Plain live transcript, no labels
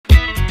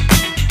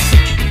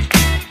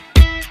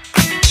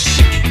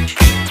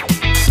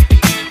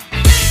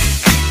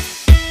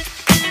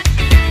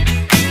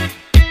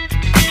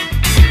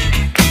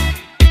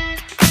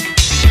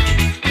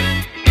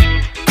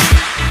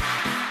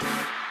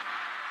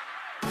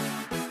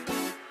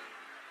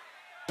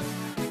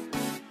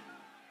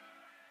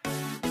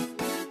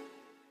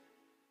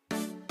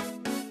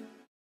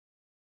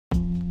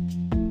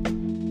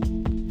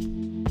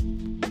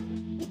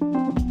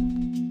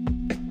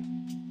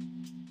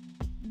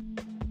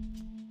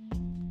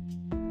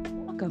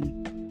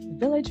Welcome to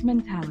Village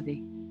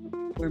Mentality,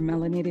 where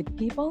melanated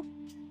people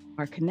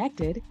are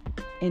connected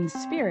in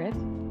spirit,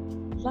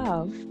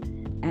 love,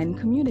 and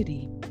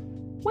community.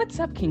 What's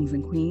up, kings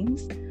and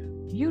queens?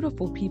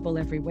 Beautiful people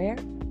everywhere.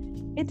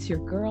 It's your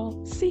girl,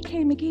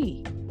 CK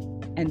McGee,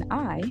 and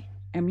I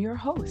am your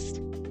host.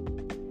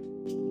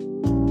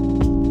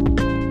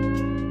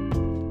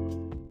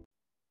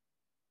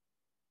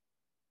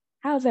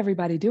 How's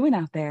everybody doing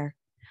out there?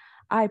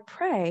 I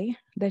pray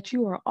that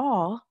you are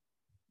all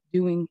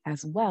doing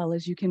as well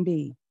as you can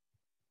be.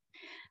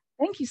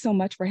 Thank you so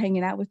much for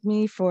hanging out with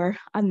me for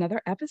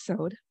another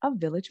episode of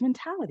Village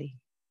Mentality.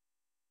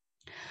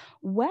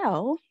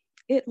 Well,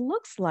 it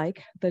looks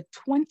like the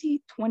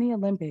 2020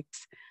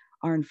 Olympics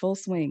are in full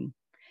swing.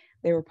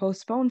 They were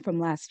postponed from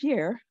last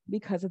year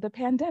because of the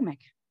pandemic.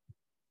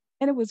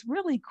 And it was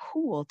really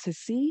cool to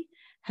see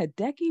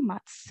Hideki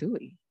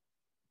Matsui,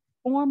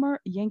 former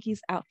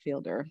Yankees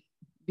outfielder,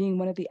 being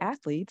one of the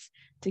athletes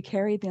to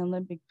carry the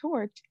Olympic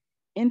torch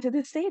into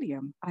the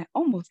stadium. I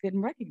almost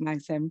didn't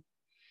recognize him.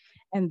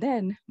 And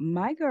then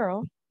my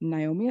girl,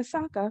 Naomi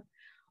Osaka,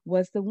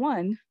 was the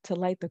one to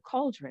light the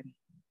cauldron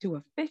to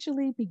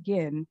officially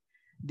begin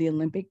the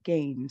Olympic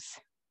Games.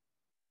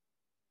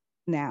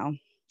 Now,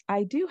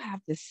 I do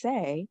have to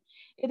say,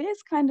 it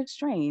is kind of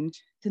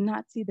strange to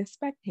not see the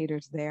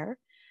spectators there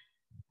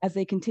as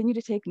they continue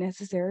to take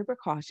necessary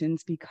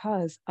precautions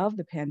because of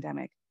the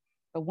pandemic.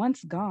 But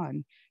once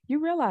gone, you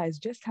realize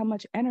just how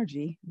much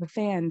energy the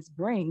fans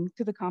bring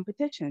to the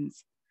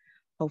competitions.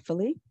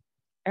 Hopefully,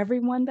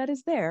 everyone that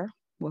is there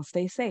will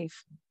stay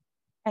safe.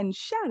 And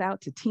shout out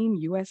to Team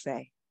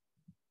USA.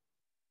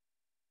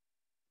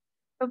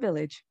 So,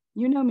 Village,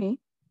 you know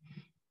me.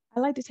 I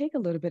like to take a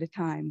little bit of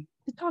time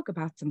to talk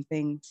about some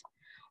things,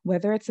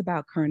 whether it's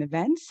about current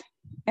events,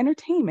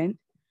 entertainment,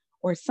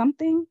 or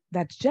something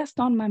that's just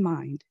on my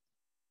mind.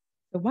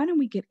 So why don't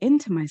we get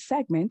into my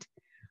segment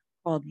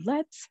called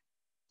Let's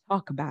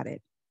Talk About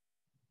It.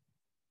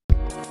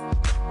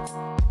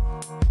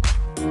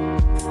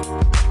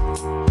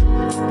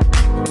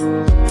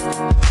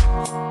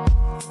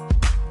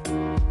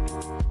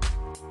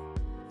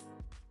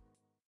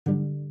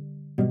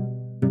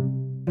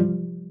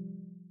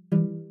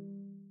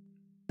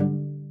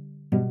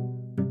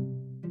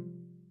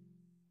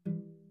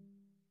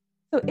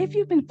 So if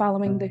you've been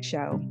following the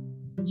show,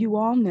 you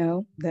all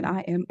know that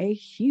I am a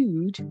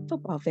huge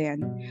football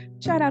fan.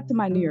 Shout out to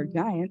my New York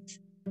Giants.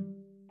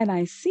 And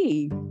I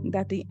see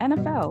that the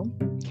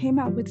NFL came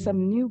out with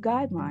some new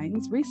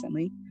guidelines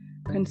recently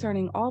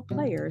concerning all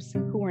players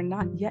who are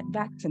not yet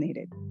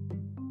vaccinated.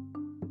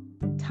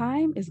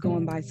 Time is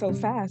going by so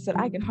fast that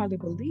I can hardly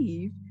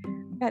believe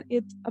that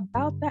it's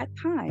about that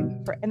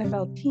time for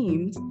NFL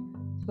teams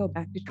to go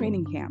back to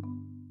training camp.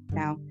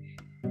 Now,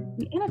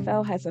 the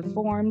NFL has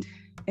informed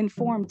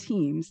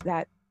teams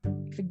that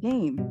if a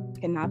game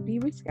cannot be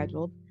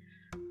rescheduled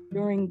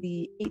during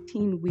the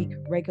 18-week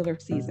regular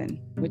season,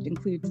 which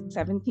includes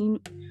 17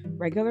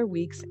 regular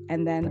weeks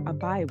and then a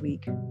bye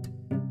week,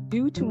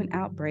 due to an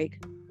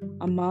outbreak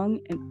among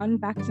an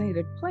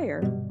unvaccinated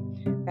player,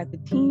 that the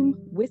team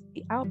with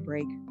the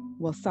outbreak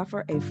will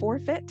suffer a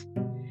forfeit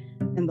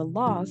and the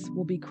loss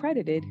will be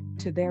credited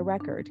to their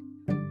record,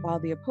 while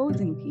the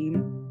opposing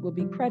team will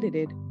be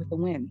credited with a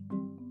win.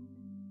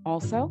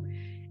 Also,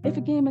 if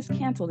a game is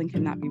canceled and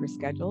cannot be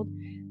rescheduled,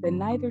 then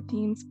neither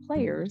team's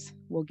players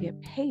will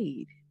get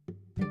paid.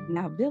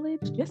 Now,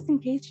 Village, just in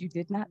case you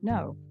did not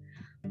know,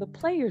 the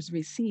players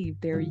receive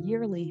their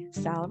yearly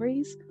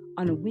salaries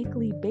on a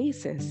weekly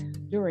basis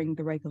during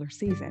the regular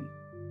season.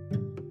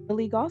 The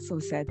league also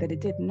said that it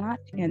did not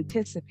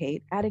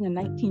anticipate adding a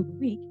 19th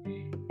week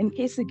in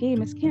case the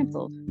game is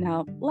canceled.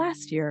 Now,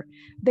 last year,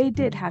 they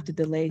did have to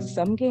delay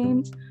some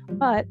games,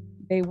 but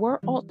they were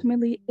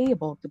ultimately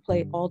able to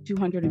play all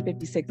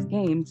 256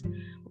 games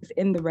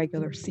within the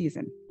regular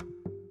season.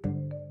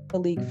 The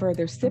league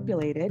further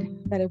stipulated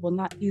that it will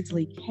not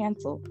easily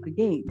cancel a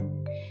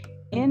game.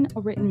 In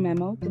a written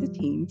memo to the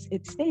teams,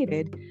 it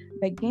stated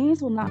that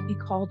games will not be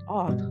called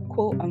off,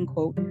 quote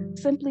unquote,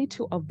 simply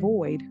to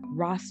avoid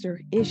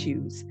roster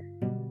issues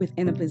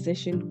within a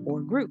position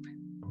or group.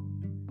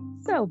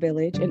 So,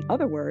 Village, in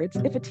other words,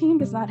 if a team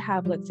does not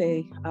have, let's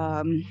say,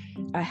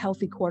 a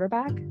healthy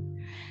quarterback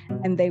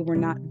and they were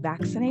not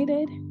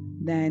vaccinated,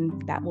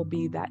 then that will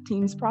be that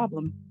team's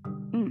problem.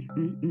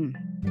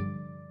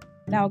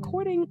 Now,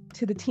 according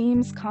to the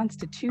team's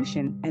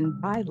constitution and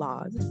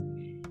bylaws,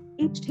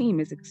 each team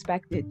is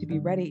expected to be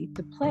ready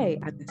to play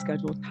at the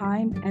scheduled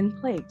time and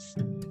place,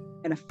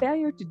 and a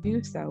failure to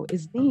do so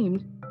is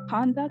deemed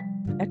conduct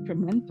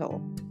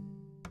detrimental.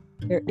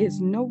 There is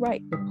no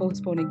right to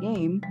postpone a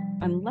game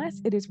unless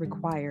it is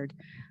required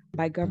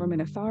by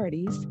government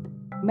authorities,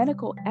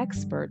 medical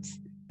experts,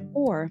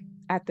 or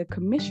at the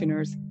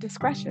commissioner's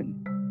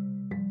discretion.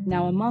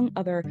 Now, among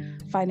other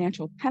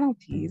financial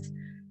penalties,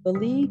 the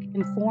league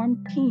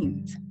informed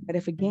teams that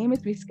if a game is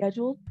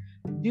rescheduled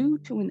due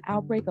to an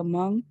outbreak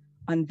among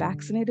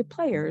unvaccinated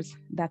players,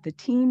 that the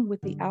team with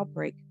the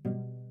outbreak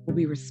will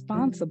be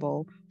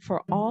responsible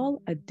for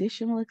all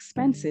additional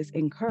expenses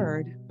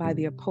incurred by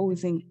the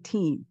opposing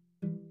team.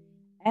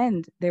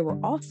 And they were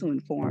also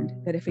informed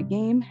that if a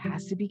game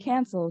has to be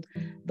canceled,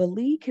 the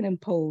league can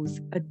impose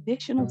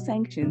additional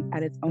sanctions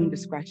at its own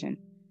discretion,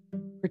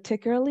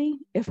 particularly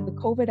if the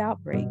COVID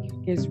outbreak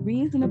is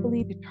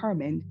reasonably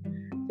determined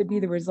to be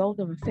the result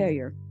of a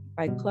failure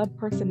by club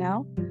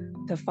personnel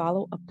to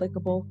follow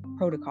applicable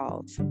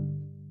protocols.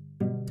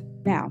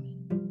 Now,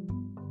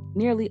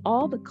 nearly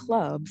all the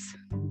clubs,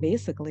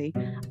 basically,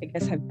 I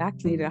guess, have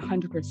vaccinated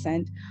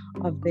 100%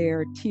 of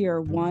their Tier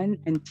 1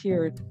 and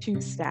Tier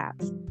 2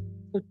 staffs.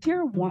 So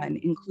Tier 1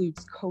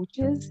 includes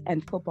coaches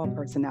and football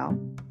personnel,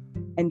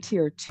 and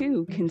Tier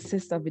 2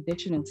 consists of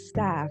additional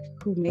staff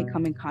who may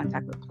come in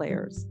contact with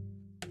players.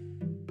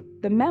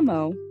 The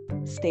memo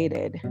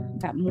stated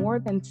that more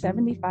than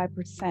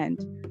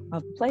 75%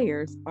 of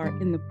players are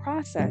in the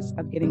process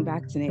of getting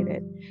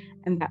vaccinated,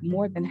 and that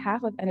more than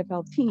half of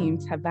NFL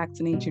teams have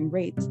vaccination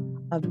rates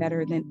of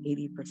better than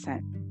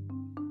 80%.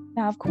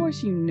 Now, of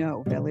course, you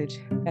know, Village,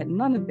 that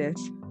none of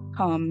this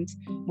comes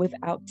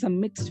without some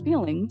mixed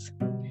feelings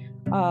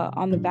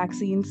on the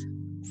vaccines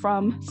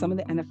from some of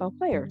the NFL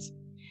players.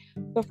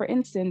 So, for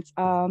instance,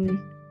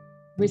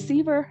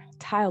 receiver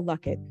Tyler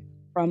Lockett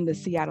from the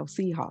Seattle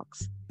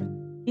Seahawks,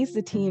 he's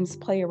the team's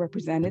player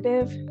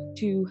representative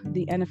to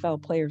the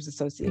NFL Players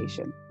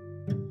Association.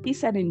 He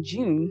said in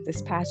June,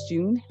 this past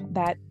June,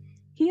 that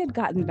he had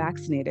gotten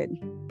vaccinated,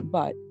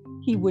 but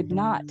he would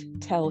not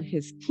tell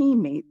his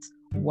teammates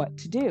what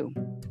to do.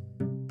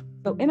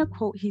 So in a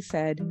quote, he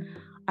said,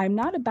 "I'm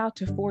not about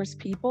to force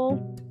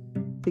people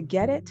to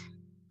get it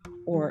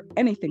or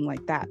anything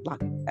like that,"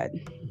 Lockett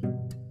said.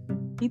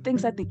 He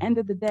thinks at the end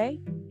of the day,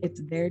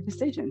 it's their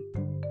decision.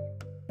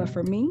 But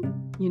for me,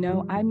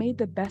 I made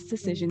the best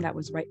decision that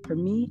was right for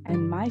me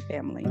and my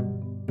family.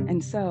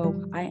 And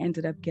so I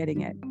ended up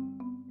getting it.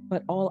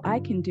 But all I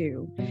can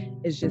do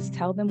is just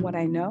tell them what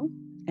I know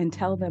and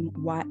tell them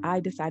why I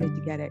decided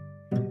to get it.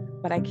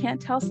 But I can't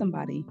tell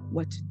somebody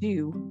what to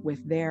do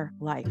with their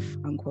life,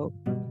 unquote.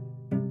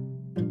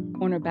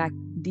 Cornerback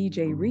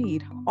DJ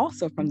Reed,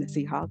 also from the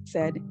Seahawks,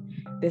 said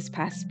this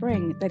past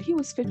spring that he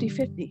was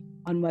 50-50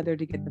 on whether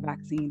to get the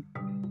vaccine.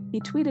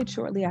 He tweeted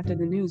shortly after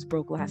the news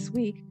broke last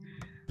week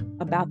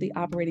about the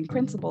operating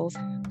principles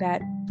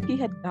that he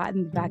had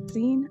gotten the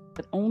vaccine,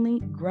 but only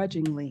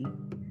grudgingly.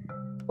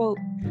 Quote,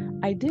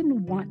 "I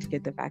didn't want to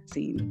get the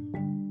vaccine,"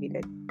 he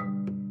tweeted.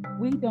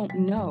 "We don't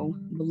know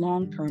the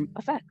long-term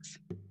effects.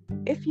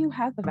 If you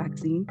have the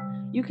vaccine,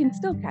 you can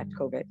still catch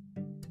COVID.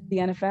 The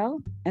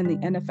NFL and the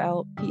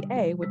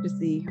NFLPA, which is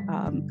the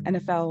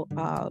NFL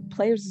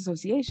Players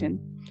Association,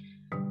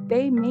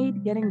 they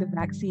made getting the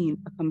vaccine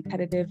a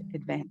competitive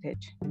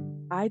advantage.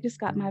 I just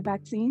got my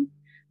vaccine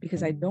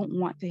because I don't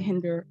want to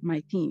hinder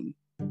my team.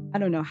 I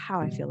don't know how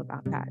I feel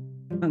about that,"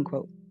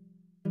 unquote.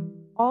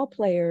 All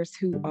players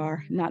who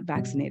are not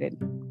vaccinated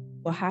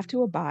will have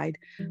to abide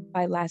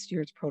by last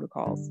year's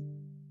protocols,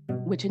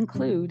 which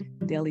include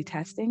daily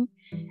testing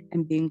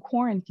and being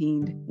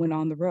quarantined when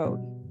on the road.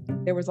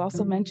 There was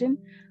also mention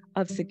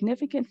of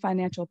significant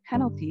financial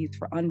penalties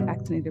for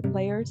unvaccinated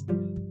players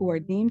who are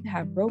deemed to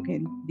have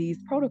broken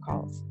these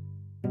protocols.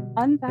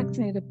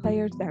 Unvaccinated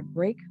players that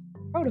break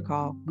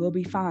protocol will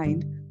be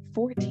fined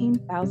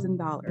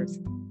 $14,000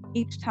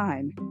 each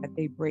time that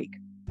they break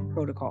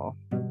protocol.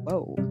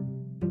 Whoa.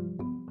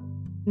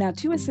 Now,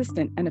 two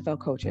assistant NFL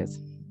coaches,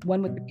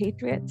 one with the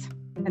Patriots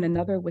and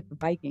another with the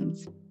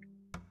Vikings,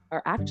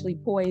 are actually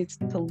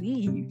poised to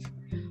leave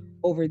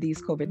over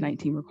these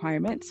COVID-19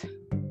 requirements.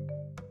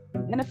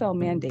 The NFL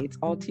mandates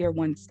all Tier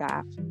 1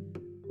 staff,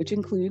 which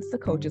includes the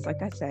coaches,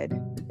 like I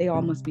said, they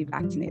all must be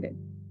vaccinated.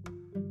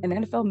 An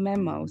NFL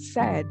memo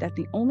said that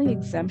the only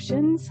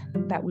exemptions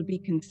that would be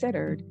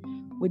considered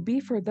would be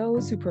for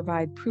those who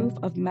provide proof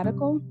of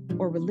medical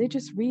or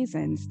religious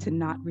reasons to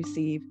not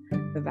receive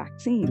the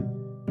vaccine.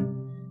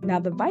 Now,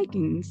 the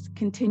Vikings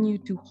continue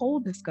to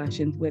hold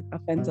discussions with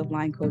offensive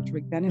line coach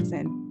Rick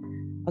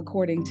Dennison,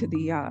 according to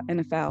the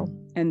NFL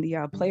and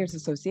the Players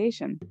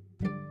Association.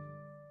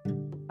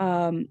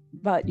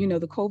 But,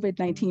 the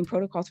COVID-19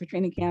 protocols for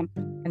training camp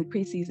and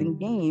preseason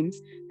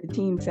games, the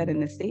team said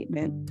in a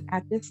statement,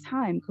 at this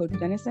time, Coach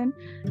Dennison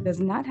does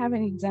not have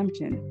an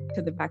exemption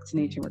to the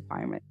vaccination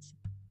requirements.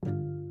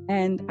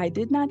 And I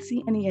did not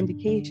see any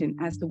indication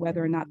as to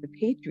whether or not the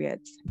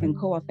Patriots and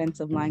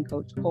co-offensive line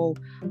coach Cole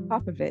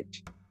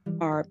Popovich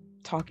are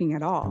talking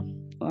at all.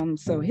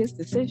 So his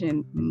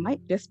decision might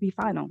just be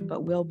final,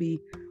 but we'll be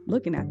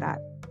looking at that.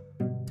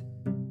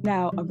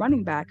 Now, a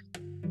running back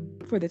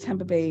for the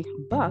Tampa Bay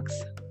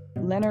Bucks,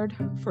 Leonard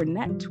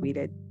Fournette,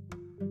 tweeted,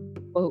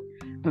 quote,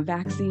 "A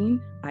vaccine,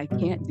 I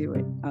can't do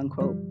it,"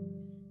 unquote.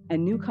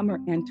 And newcomer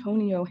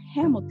Antonio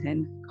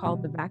Hamilton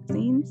called the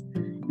vaccines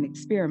an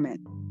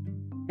experiment.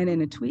 And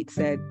in a tweet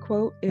said,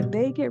 quote, "If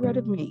they get rid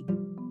of me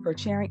for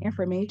sharing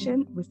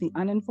information with the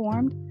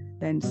uninformed,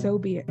 then so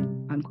be it,"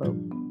 unquote.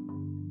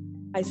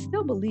 I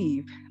still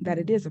believe that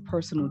it is a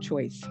personal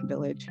choice,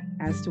 Village,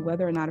 as to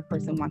whether or not a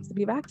person wants to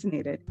be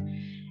vaccinated.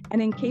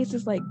 And in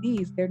cases like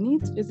these, there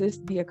needs to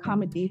just be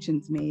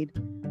accommodations made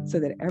so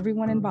that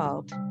everyone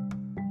involved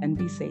can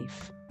be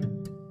safe.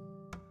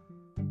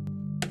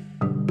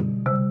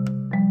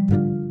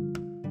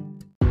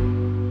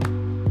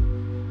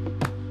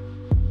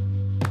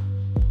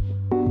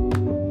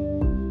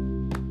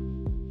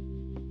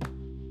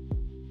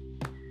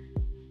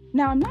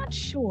 Now, I'm not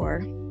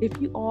sure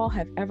if you all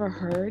have ever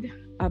heard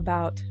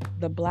about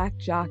the Black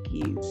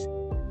jockeys.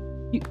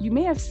 You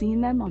may have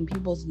seen them on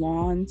people's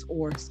lawns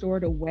or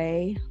stored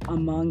away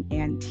among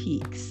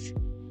antiques.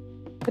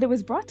 But it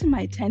was brought to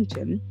my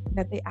attention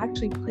that they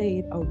actually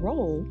played a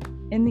role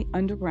in the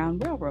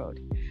Underground Railroad.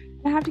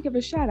 And I have to give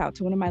a shout out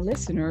to one of my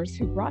listeners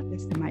who brought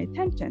this to my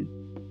attention.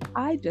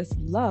 I just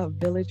love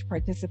village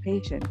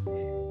participation.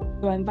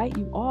 So I invite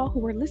you all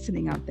who are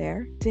listening out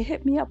there to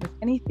hit me up with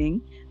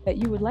anything that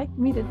you would like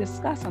me to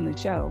discuss on the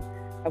show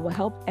that will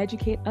help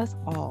educate us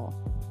all.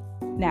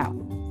 Now,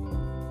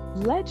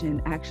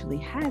 legend actually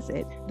has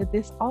it that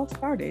this all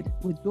started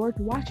with George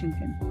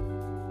Washington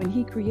when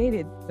he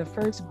created the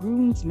first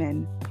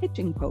groomsmen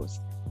hitching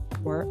post,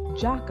 or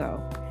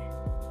Jocko,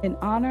 in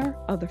honor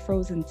of the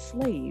frozen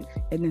slave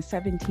in the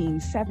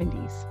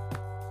 1770s.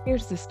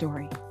 Here's the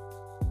story.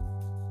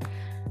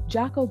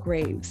 Jocko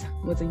Graves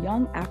was a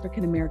young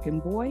African-American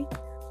boy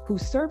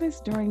whose service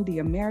during the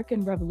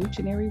American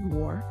Revolutionary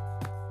War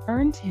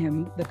earned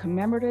him the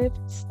commemorative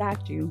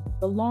statue,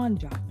 the Lawn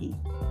Jockey.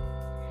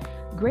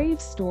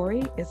 Graves'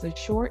 story is a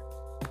short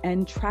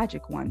and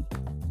tragic one.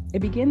 It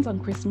begins on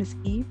Christmas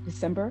Eve,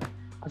 December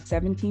of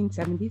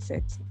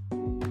 1776,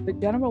 with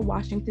General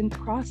Washington's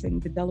crossing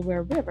the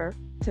Delaware River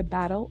to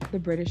battle the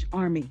British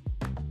Army.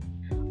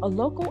 A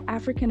local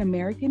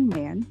African-American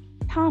man,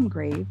 Tom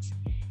Graves,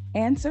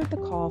 answered the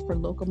call for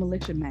local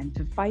militiamen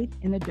to fight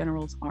in the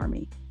general's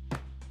army.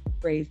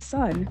 Graves'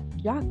 son,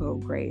 Jocko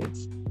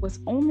Graves, was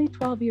only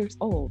 12 years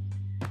old,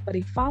 but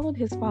he followed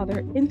his father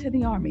into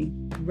the army,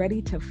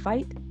 ready to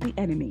fight the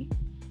enemy.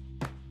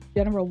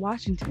 General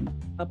Washington,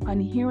 upon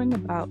hearing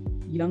about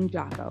young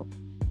Jocko,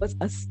 was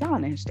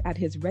astonished at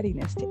his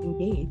readiness to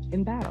engage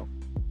in battle.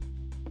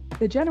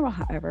 The general,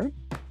 however,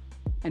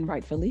 and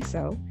rightfully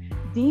so,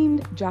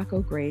 deemed Jocko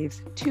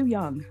Graves too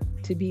young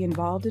to be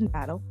involved in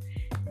battle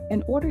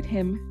and ordered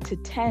him to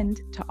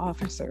tend to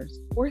officers'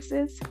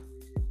 horses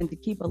and to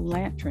keep a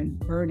lantern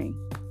burning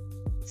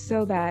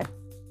so that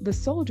the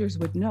soldiers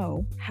would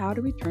know how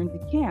to return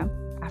to camp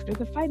after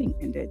the fighting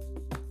ended.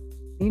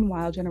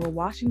 Meanwhile, General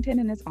Washington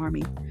and his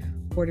army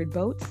boarded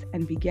boats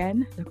and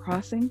began the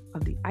crossing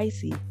of the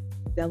icy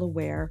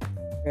Delaware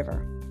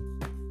River.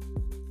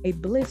 A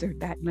blizzard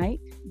that night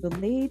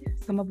delayed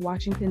some of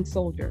Washington's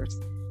soldiers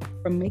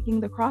from making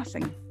the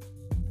crossing,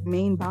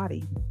 main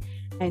body,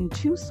 and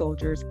 2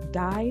 soldiers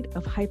died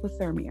of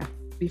hypothermia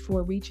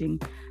before reaching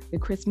the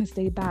Christmas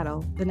Day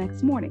battle the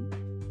next morning.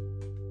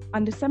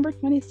 On December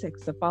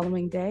 26th, the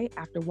following day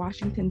after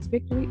Washington's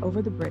victory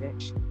over the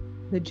British,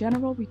 the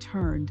general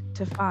returned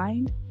to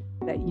find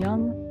that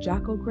young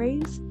Jocko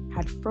Graves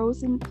had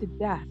frozen to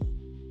death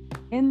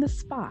in the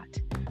spot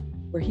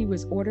where he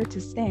was ordered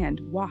to stand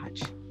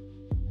watch,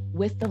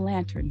 with the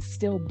lantern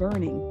still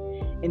burning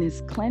in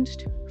his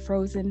clenched,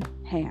 frozen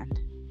hand.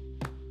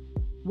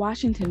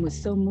 Washington was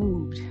so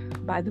moved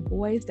by the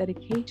boy's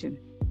dedication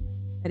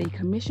that he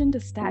commissioned a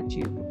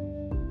statue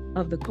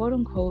of the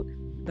quote-unquote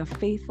the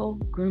faithful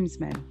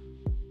groomsmen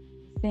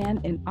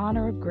stand in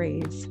honor of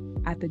Graves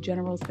at the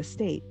general's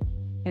estate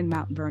in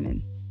Mount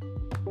Vernon.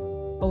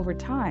 Over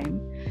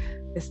time,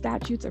 the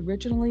statue's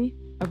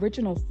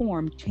original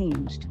form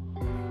changed,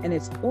 and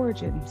its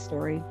origin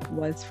story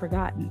was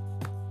forgotten.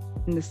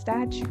 And the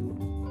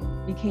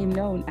statue became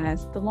known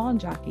as the Lawn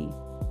Jockey,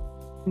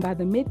 and by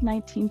the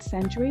mid-19th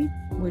century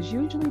was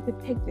usually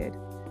depicted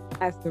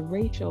as the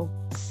racial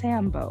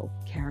Sambo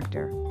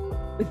character,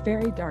 with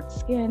very dark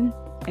skin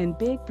and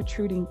big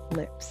protruding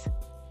lips.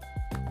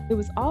 It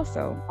was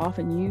also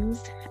often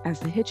used as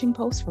the hitching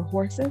post for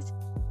horses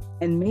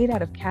and made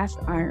out of cast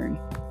iron,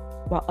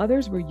 while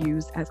others were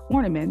used as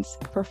ornaments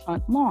for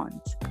front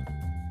lawns.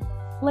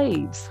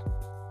 Slaves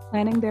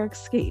planning their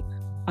escape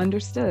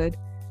understood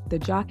the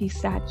jockey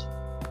statue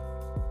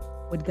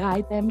would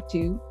guide them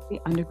to the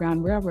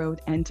Underground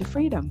Railroad and to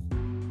freedom.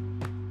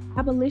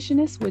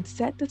 Abolitionists would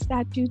set the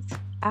statues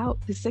out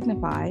to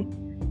signify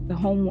the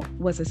home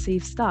was a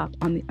safe stop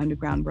on the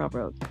Underground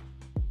Railroad.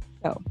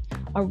 So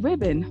a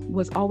ribbon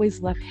was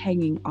always left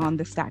hanging on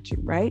the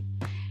statue, right?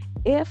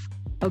 If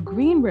a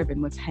green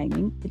ribbon was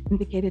hanging, it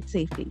indicated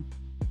safety.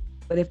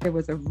 But if there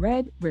was a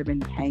red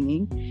ribbon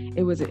hanging,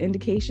 it was an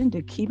indication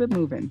to keep it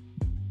moving.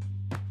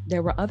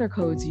 There were other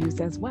codes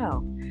used as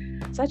well,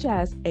 such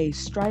as a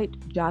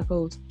striped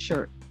Jocko's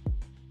shirt,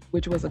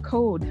 which was a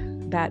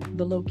code that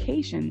the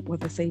location was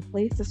a safe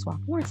place to swap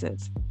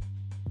horses.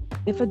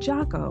 If a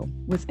Jocko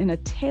was in a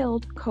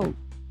tailed coat,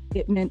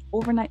 it meant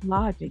overnight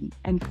lodging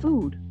and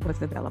food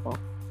was available.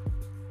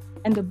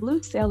 And the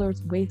blue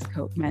sailor's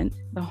waistcoat meant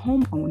the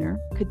homeowner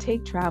could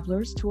take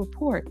travelers to a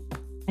port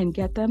and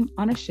get them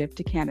on a ship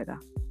to Canada.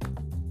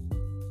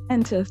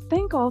 And to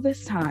think all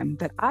this time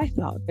that I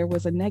thought there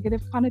was a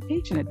negative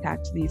connotation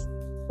attached to these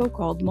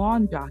so-called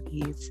lawn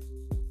jockeys,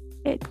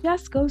 it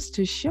just goes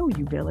to show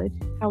you, Village,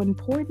 how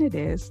important it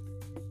is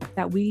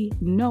that we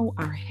know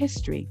our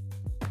history.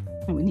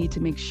 And we need to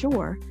make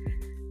sure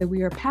that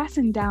we are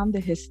passing down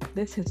this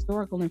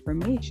historical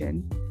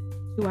information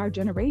to our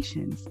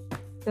generations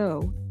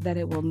so that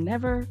it will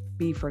never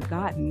be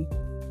forgotten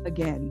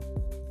again.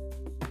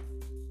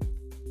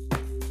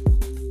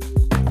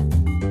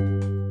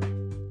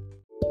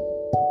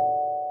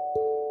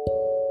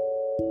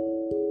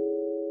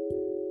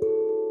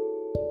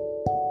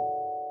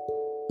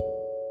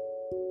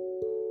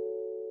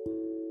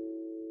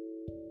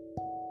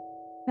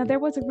 Now, there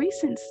was a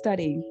recent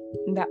study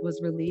that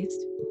was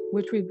released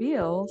which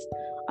reveals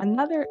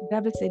another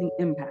devastating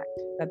impact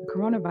that the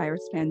coronavirus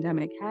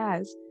pandemic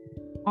has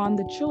on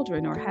the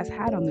children, or has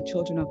had on the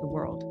children of the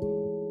world.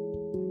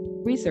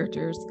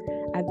 Researchers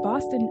at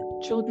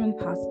Boston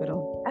Children's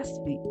Hospital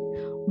estimate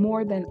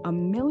more than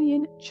 1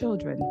 million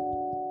children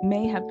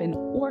may have been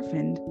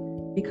orphaned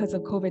because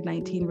of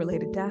COVID-19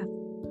 related death,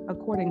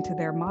 according to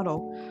their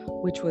model,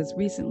 which was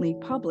recently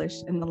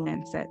published in The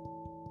Lancet.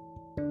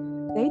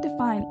 They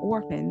define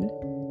orphaned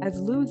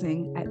as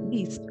losing at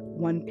least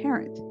one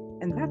parent.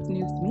 And that's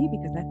news to me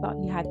because I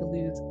thought you had to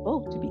lose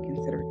both to be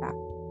considered that.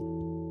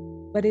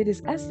 But it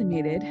is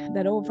estimated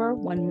that over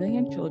 1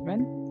 million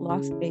children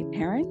lost a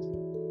parent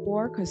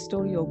or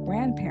custodial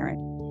grandparent.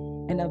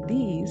 And of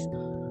these,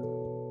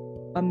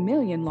 1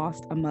 million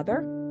lost a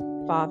mother,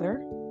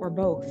 father, or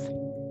both.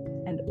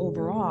 And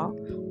overall,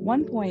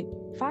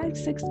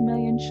 1.56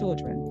 million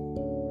children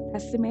are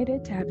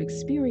estimated to have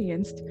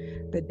experienced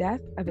the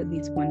death of at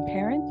least one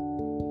parent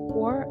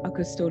or a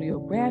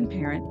custodial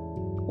grandparent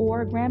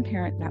or a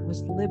grandparent that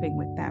was living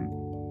with them.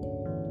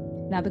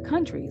 Now, the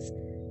countries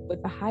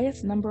with the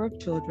highest number of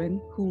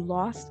children who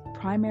lost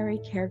primary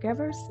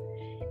caregivers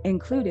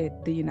included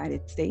the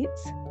United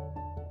States,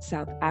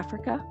 South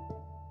Africa,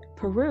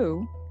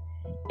 Peru,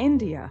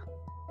 India,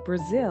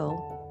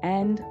 Brazil,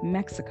 and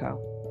Mexico.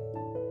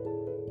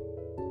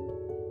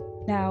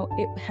 Now,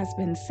 it has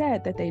been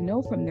said that they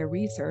know from their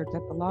research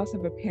that the loss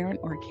of a parent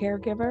or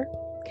caregiver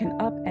can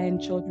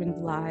upend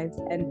children's lives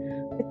and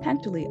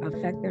potentially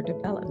affect their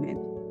development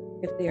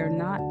if they are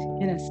not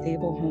in a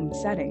stable home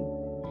setting.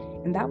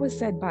 And that was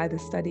said by the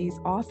study's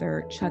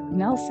author, Chuck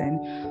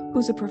Nelson,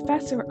 who's a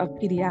professor of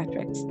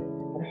pediatrics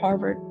at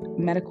Harvard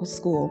Medical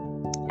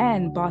School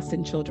and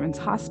Boston Children's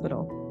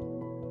Hospital.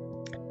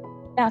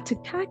 Now, to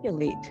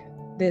calculate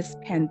this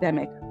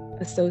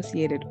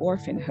pandemic-associated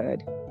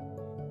orphanhood,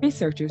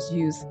 researchers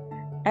use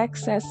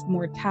excess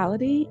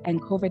mortality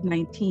and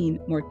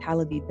COVID-19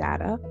 mortality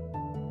data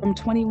from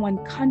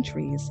 21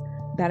 countries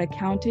that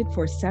accounted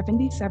for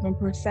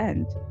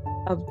 77%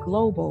 of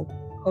global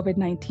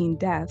COVID-19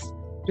 deaths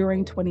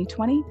during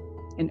 2020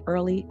 and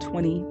early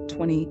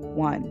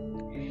 2021.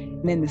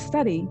 And in the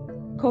study,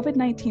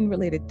 COVID-19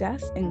 related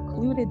deaths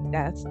included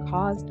deaths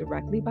caused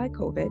directly by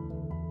COVID,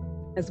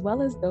 as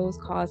well as those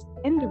caused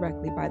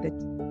indirectly by the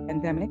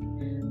pandemic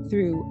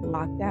through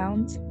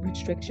lockdowns,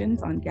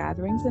 restrictions on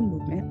gatherings and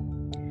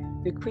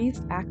movement,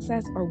 decreased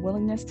access or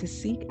willingness to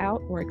seek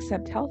out or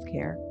accept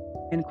healthcare,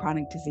 and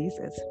chronic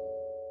diseases.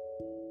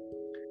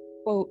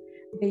 Quote,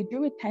 they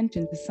drew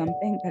attention to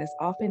something that is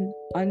often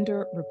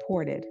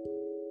underreported,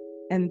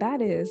 and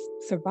that is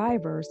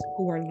survivors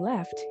who are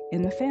left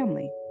in the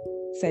family,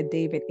 said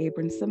David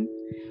Abramson,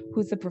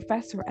 who's a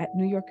professor at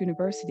New York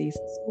University's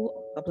School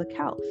of Public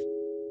Health.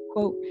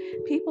 Quote,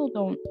 people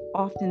don't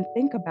often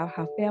think about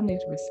how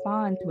families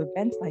respond to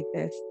events like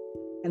this,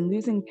 and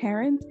losing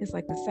parents is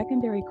like a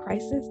secondary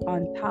crisis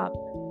on top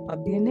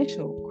of the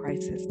initial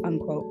crisis,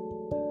 unquote.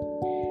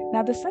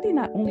 Now, the study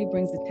not only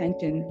brings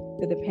attention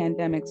to the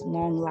pandemic's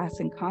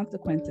long-lasting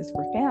consequences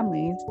for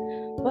families,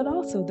 but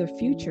also the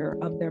future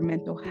of their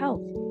mental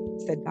health,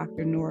 said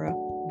Dr. Nora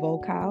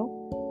Volkow,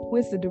 who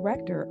is the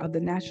director of the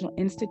National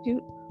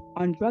Institute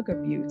on Drug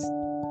Abuse,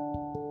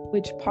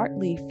 which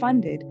partly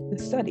funded the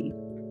study.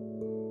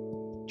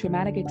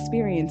 Traumatic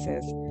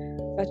experiences,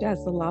 such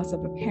as the loss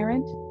of a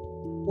parent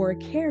or a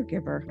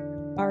caregiver,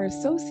 are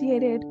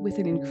associated with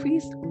an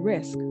increased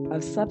risk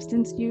of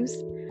substance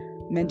use,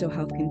 mental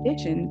health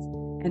conditions,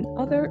 and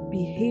other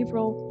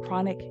behavioral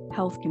chronic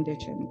health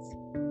conditions.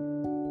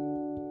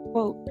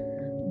 Quote,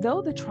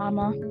 though the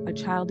trauma a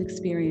child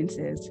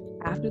experiences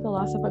after the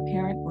loss of a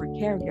parent or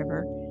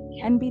caregiver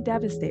can be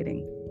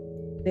devastating,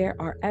 there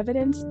are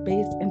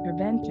evidence-based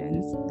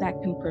interventions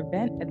that can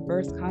prevent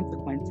adverse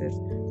consequences,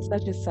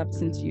 such as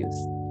substance use,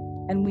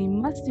 and we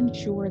must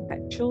ensure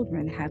that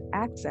children have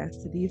access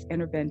to these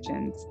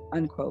interventions,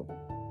 unquote.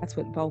 That's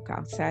what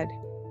Volkow said.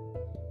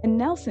 And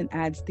Nelson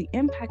adds, the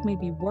impact may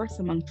be worse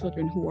among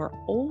children who are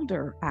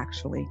older,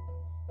 actually.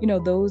 You know,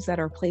 those that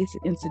are placed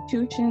in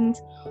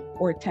institutions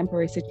or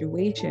temporary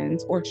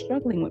situations or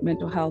struggling with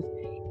mental health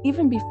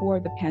even before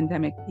the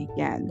pandemic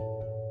began.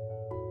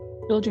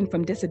 Children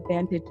from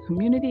disadvantaged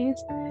communities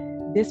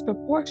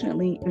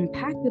disproportionately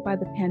impacted by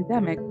the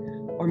pandemic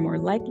are more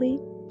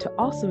likely to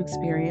also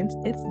experience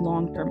its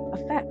long-term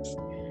effects,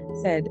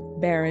 said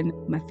Baron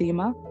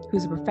Mathema,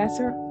 who's a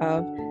professor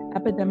of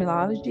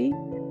epidemiology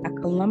at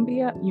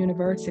Columbia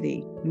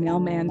University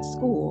Mailman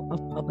School of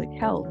Public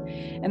Health.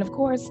 And of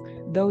course,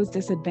 those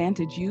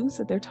disadvantaged youths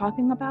that they're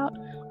talking about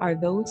are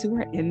those who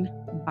are in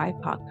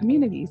BIPOC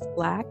communities,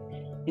 Black,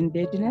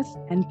 Indigenous,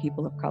 and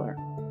people of color.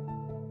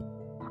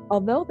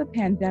 Although the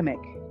pandemic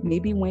may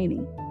be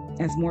waning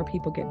as more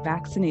people get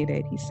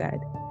vaccinated, he said,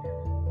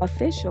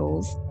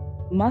 officials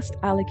must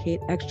allocate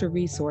extra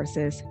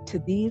resources to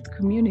these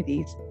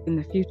communities in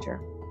the future.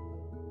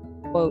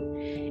 Quote,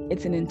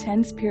 it's an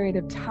intense period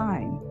of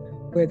time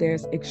where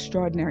there's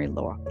extraordinary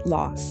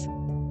loss,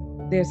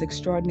 there's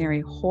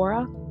extraordinary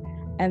horror,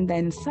 and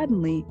then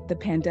suddenly the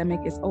pandemic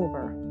is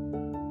over,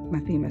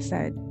 Mathema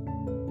said.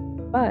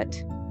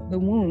 But the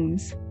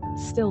wounds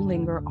still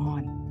linger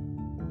on.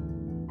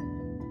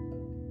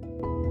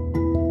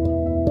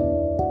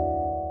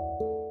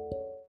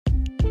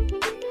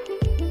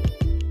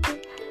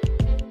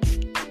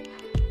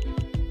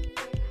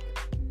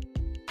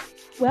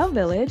 Well,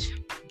 Village,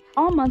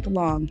 all month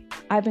long,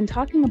 I've been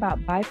talking about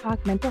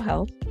BIPOC mental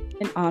health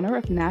in honor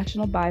of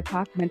National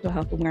BIPOC Mental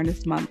Health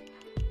Awareness Month.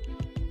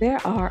 There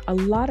are a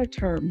lot of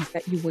terms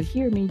that you will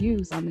hear me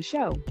use on the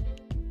show,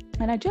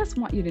 and I just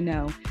want you to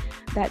know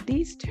that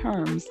these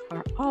terms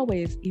are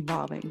always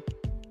evolving.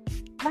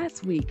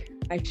 Last week,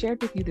 I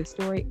shared with you the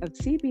story of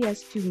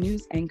CBS 2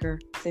 News anchor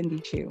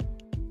Cindy Chu.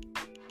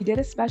 She did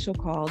a special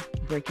called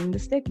Breaking the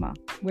Stigma,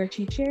 where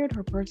she shared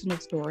her personal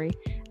story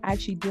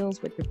as she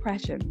deals with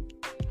depression.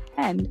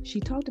 And she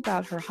talked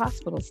about her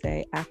hospital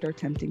stay after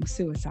attempting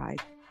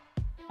suicide.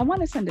 I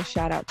want to send a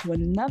shout out to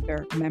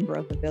another member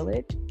of the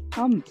Village,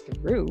 Come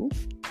Through,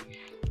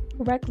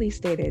 who correctly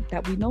stated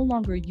that we no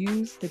longer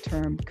use the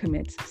term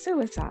commits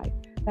suicide.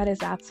 That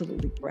is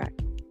absolutely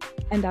correct.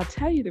 And I'll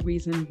tell you the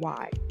reason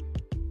why.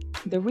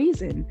 The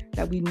reason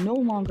that we no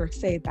longer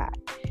say that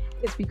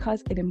is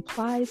because it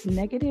implies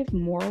negative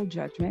moral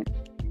judgment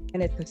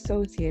and it's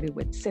associated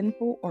with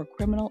sinful or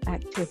criminal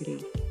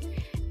activity.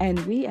 And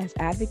we as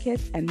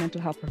advocates and mental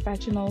health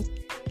professionals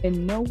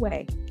in no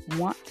way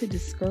want to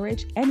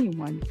discourage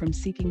anyone from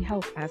seeking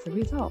help as a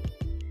result.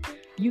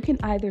 You can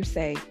either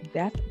say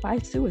death by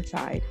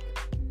suicide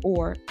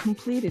or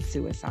completed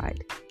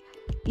suicide.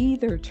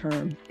 Either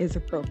term is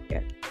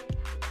appropriate.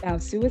 Now,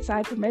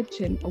 Suicide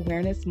Prevention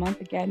Awareness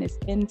Month again is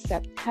in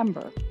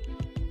September.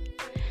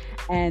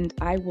 And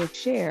I will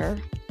share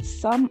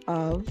some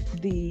of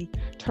the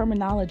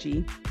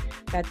terminology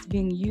that's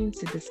being used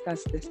to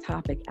discuss this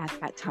topic at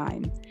that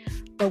time.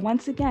 But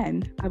once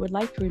again, I would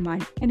like to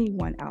remind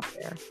anyone out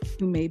there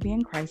who may be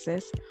in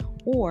crisis,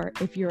 or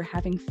if you're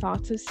having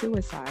thoughts of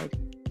suicide,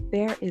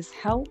 there is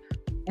help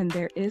and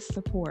there is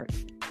support.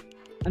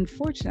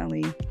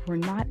 Unfortunately, we're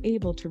not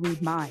able to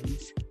read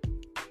minds.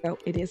 So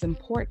it is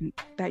important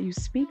that you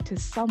speak to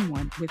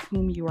someone with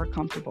whom you are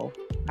comfortable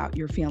about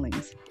your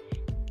feelings.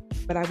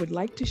 But I would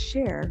like to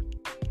share,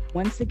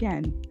 once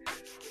again,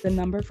 the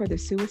number for the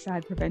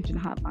Suicide Prevention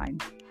Hotline.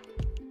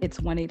 It's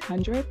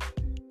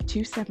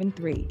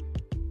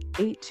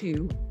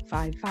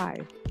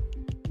 1-800-273-8255.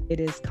 It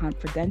is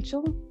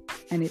confidential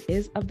and it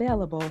is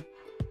available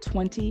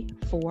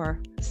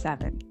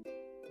 24/7.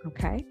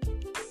 Okay?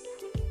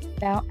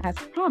 Now, as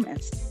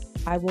promised,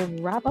 I will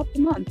wrap up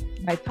the month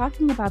by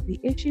talking about the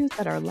issues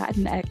that our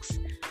Latinx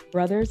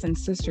brothers and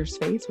sisters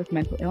face with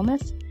mental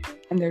illness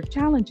and their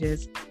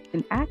challenges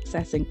in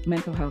accessing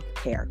mental health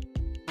care.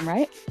 All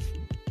right?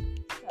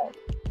 So,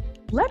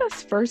 let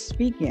us first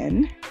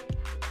begin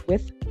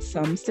with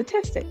some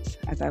statistics,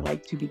 as I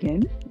like to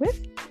begin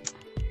with.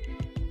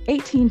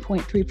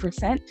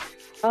 18.3%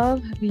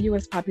 of the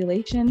U.S.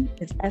 population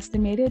is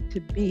estimated to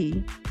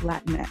be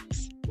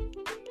Latinx.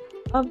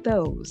 Of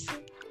those,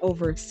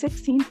 over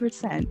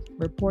 16%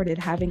 reported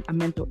having a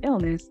mental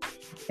illness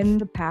in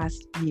the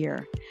past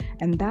year,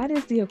 and that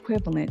is the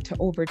equivalent to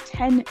over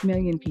 10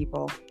 million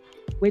people,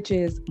 which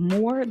is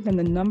more than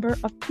the number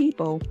of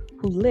people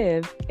who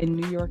live in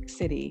New York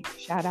City.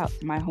 Shout out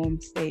to my home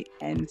state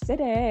and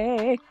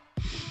city.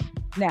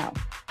 Now,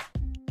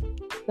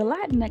 the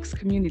Latinx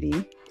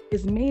community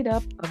is made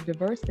up of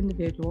diverse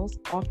individuals,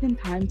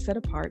 oftentimes set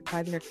apart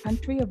by their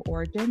country of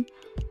origin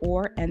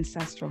or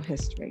ancestral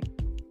history.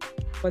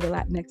 For the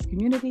Latinx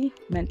community,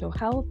 mental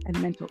health and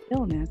mental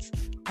illness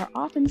are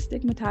often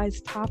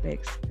stigmatized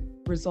topics,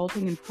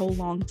 resulting in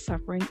prolonged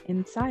suffering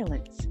in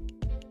silence.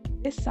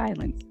 This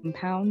silence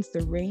compounds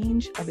the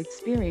range of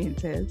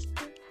experiences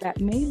that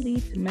may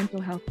lead to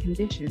mental health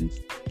conditions,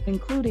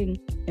 including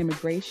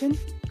immigration,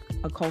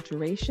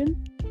 acculturation,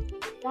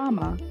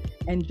 trauma,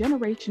 and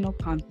generational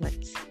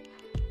conflicts.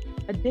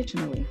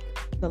 Additionally,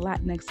 the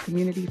Latinx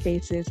community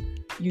faces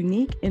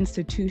unique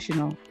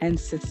institutional and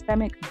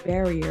systemic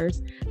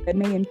barriers that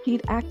may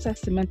impede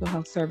access to mental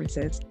health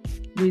services,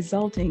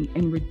 resulting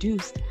in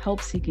reduced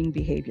help-seeking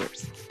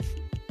behaviors.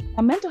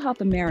 Now, Mental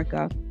Health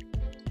America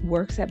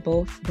works at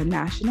both the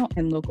national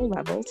and local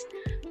levels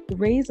to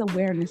raise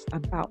awareness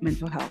about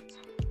mental health.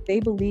 They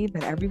believe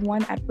that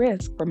everyone at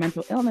risk for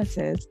mental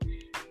illnesses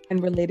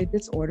and related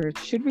disorders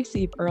should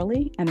receive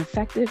early and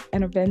effective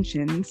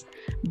interventions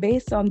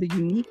based on the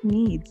unique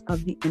needs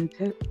of the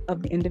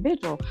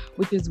individual,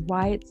 which is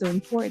why it's so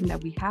important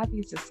that we have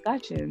these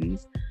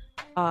discussions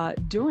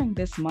during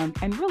this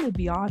month and really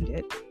beyond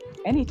it,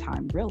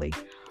 anytime really,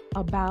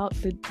 about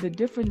the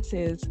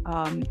differences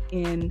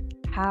in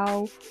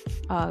how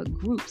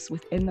groups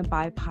within the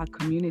BIPOC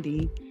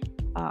community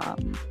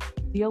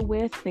deal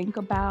with, think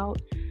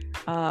about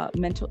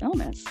mental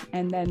illness,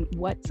 and then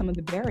what some of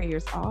the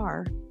barriers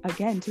are,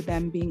 again, to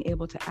them being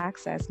able to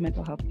access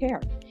mental health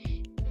care.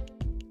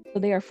 So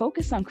they are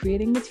focused on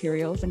creating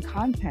materials and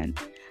content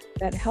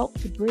that help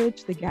to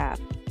bridge the gap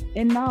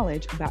in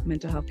knowledge about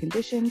mental health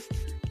conditions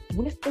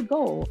with the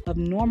goal of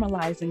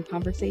normalizing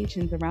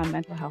conversations around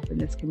mental health in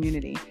this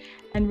community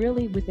and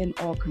really within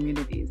all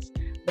communities.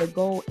 The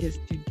goal is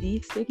to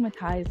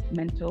destigmatize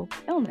mental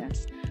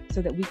illness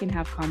so that we can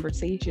have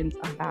conversations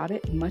about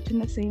it much in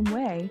the same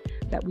way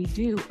that we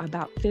do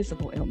about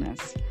physical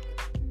illness.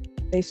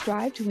 They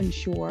strive to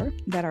ensure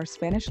that our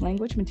Spanish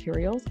language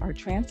materials are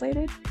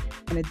translated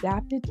and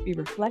adapted to be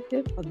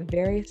reflective of the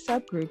various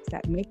subgroups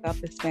that make up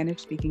the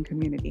Spanish-speaking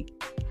community.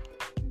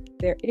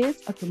 There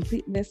is a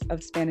complete list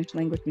of Spanish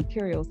language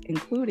materials,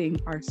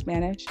 including our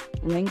Spanish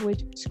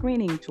language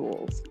screening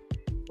tools,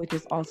 which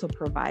is also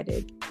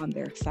provided on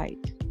their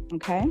site,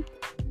 okay?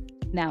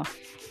 Now,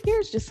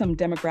 here's just some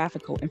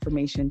demographical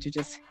information to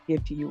just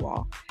give to you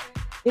all.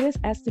 It is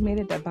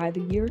estimated that by the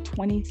year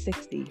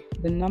 2060,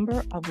 the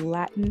number of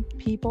Latin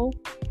people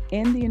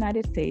in the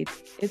United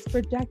States is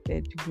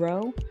projected to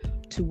grow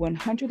to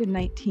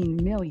 119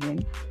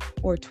 million,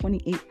 or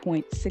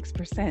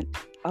 28.6%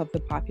 of the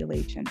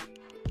population.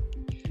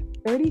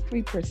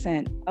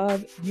 33%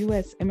 of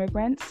U.S.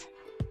 immigrants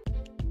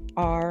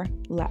are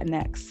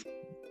Latinx,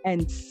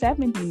 and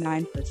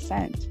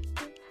 79%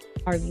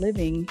 are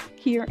living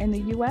here in the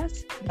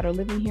U.S.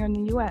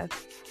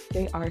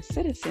 They are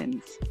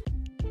citizens.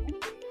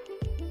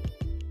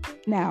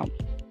 Now,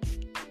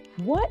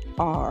 what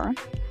are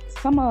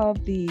some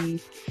of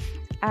the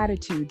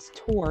attitudes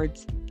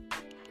towards,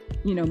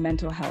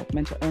 mental health,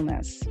 mental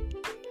illness?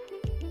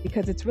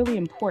 Because it's really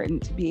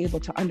important to be able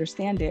to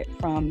understand it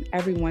from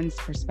everyone's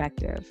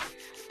perspective.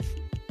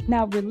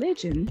 Now,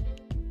 religion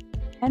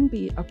can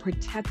be a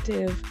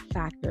protective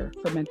factor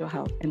for mental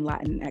health in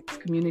Latinx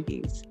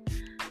communities,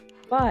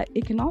 but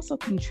it can also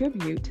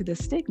contribute to the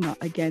stigma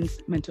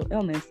against mental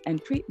illness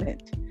and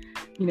treatment.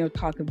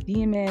 Talk of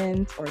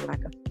demons or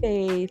lack of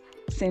faith,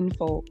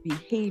 sinful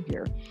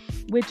behavior,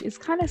 which is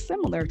kind of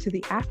similar to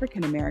the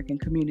African American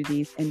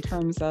communities in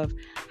terms of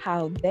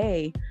how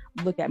they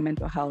look at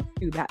mental health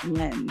through that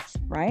lens,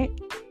 right?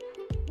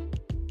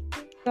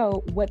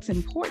 So what's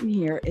important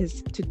here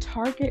is to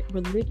target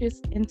religious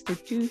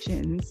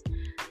institutions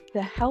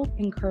to help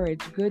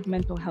encourage good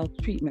mental health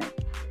treatment,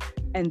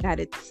 and that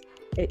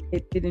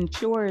it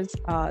ensures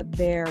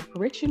their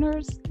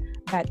parishioners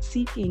that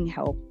seeking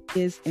help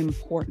is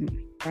important,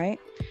 right?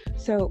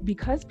 So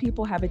because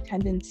people have a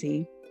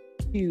tendency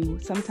to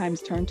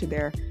sometimes turn to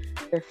their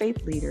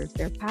faith leaders,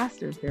 their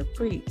pastors, their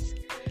priests,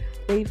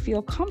 they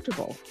feel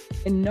comfortable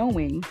in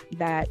knowing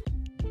that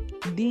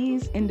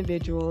these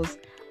individuals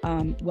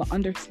will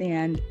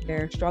understand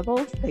their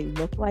struggles. They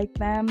look like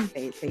them,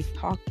 they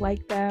talk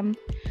like them.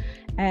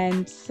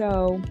 And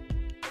so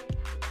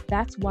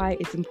that's why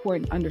it's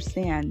important to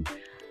understand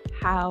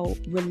how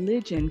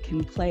religion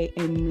can play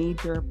a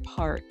major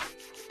part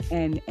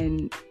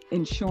in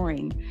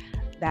ensuring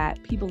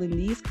that people in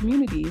these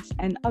communities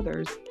and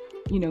others,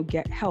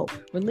 get help.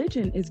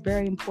 Religion is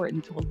very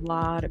important to a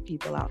lot of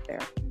people out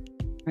there,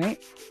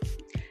 right?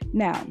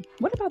 Now,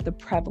 what about the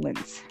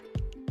prevalence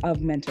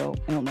of mental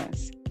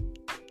illness?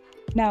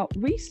 Now,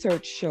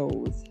 research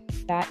shows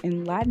that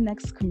in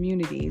Latinx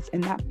communities,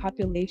 in that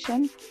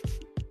population,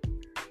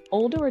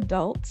 older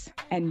adults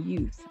and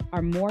youth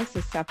are more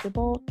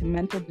susceptible to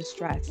mental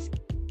distress,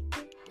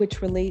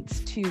 which relates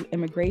to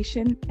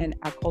immigration and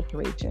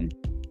acculturation.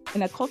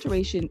 And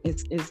acculturation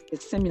is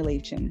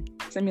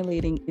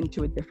simulating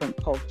into a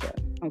different culture,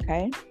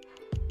 okay?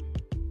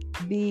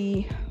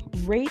 The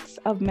rates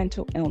of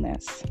mental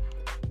illness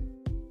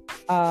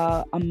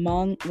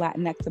among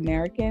Latinx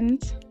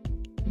Americans,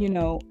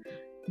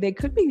 they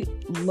could be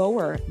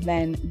lower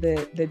than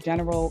the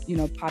general,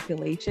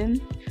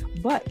 population,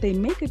 but they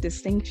make a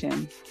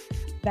distinction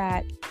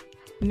that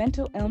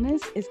mental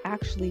illness is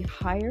actually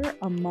higher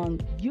among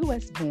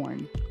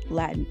US-born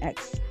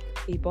Latinx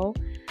people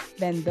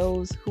than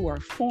those who are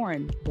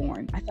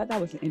foreign-born. I thought that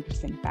was an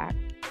interesting fact,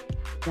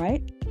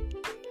 right?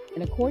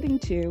 And according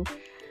to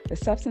the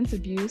Substance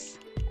Abuse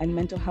and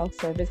Mental Health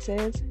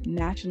Services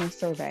National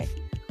Survey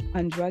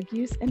on Drug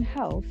Use and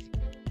Health,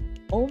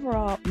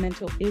 overall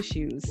mental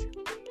issues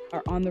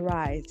are on the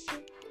rise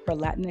for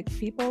Latinx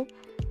people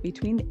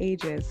between the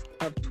ages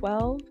of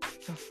 12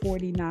 to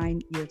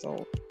 49 years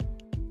old.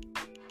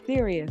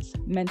 Serious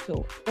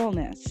mental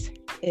illness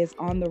is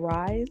on the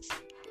rise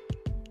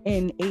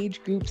in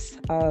age groups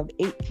of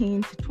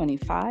 18 to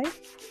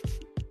 25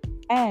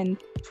 and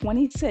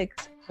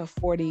 26 to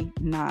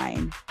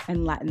 49 in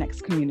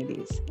Latinx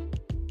communities.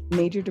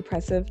 Major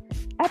depressive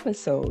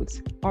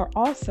episodes are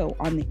also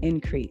on the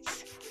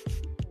increase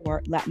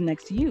for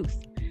Latinx youth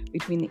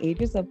between the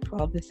ages of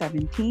 12 to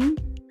 17,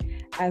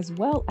 as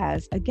well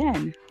as,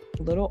 again,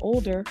 a little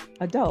older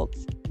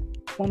adults,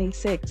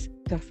 26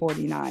 to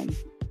 49.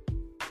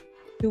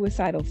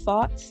 Suicidal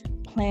thoughts,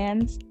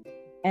 plans,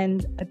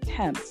 and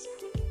attempts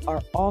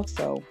are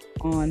also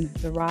on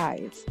the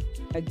rise.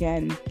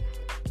 Again,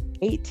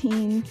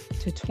 18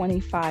 to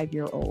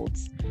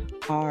 25-year-olds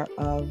are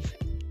of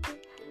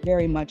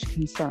very much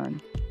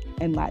concern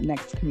in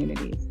Latinx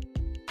communities.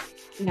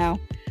 Now,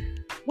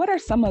 what are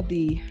some of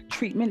the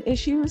treatment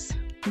issues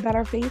that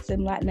are faced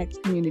in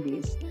Latinx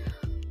communities?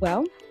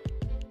 Well,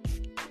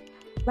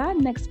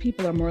 Latinx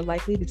people are more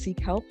likely to seek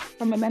help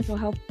from a mental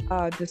health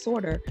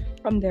disorder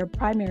from their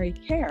primary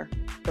care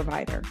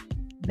provider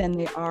than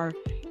they are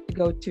to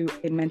go to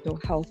a mental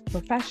health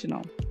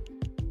professional.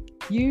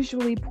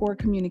 Usually, poor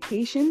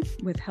communication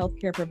with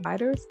healthcare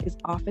providers is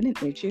often an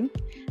issue,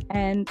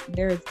 and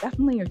there is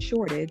definitely a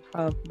shortage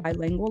of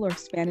bilingual or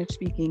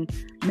Spanish-speaking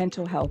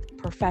mental health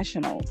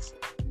professionals.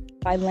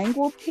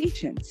 Bilingual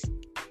patients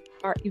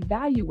are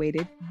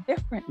evaluated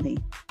differently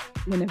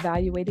when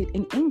evaluated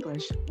in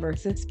English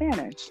versus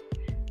Spanish,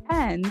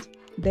 and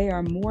they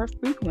are more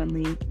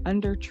frequently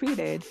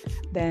undertreated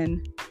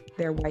than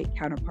their white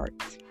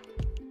counterparts.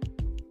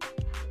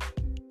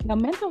 Now,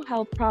 mental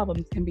health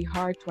problems can be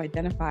hard to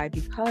identify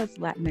because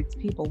Latinx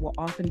people will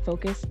often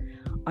focus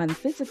on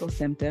physical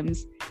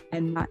symptoms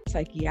and not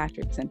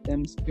psychiatric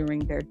symptoms during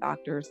their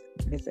doctor's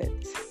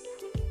visits.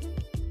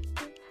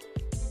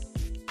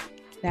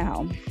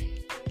 Now,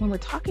 when we're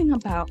talking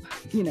about,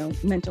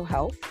 mental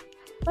health,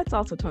 let's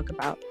also talk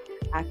about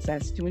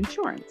access to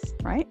insurance,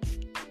 right?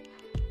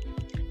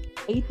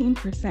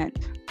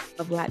 18%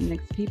 of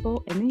Latinx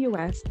people in the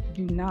US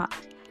do not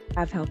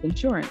have health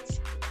insurance,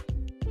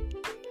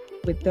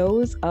 with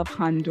those of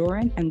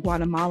Honduran and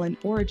Guatemalan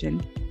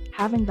origin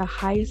having the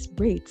highest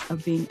rates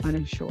of being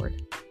uninsured.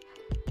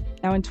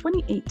 Now, in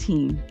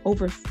 2018,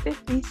 over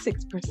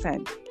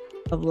 56%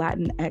 of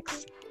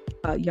Latinx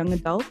young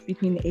adults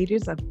between the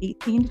ages of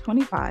 18 to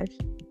 25,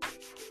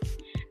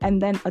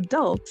 and then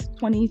adults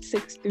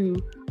 26 through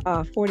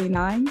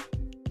 49,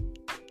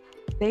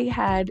 they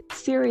had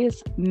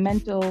serious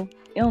mental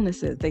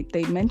illnesses.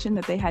 They mentioned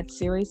that they had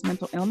serious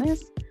mental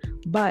illness,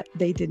 but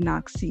they did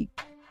not seek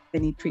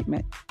any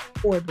treatment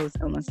for those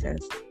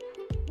illnesses.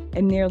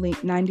 And nearly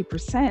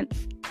 90%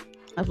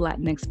 of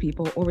Latinx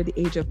people over the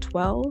age of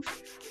 12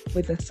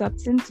 with a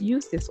substance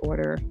use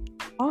disorder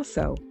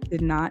also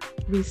did not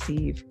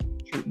receive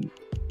treatment.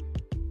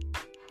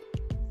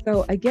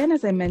 So again,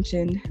 as I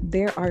mentioned,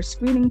 there are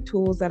screening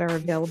tools that are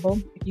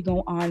available if you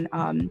go on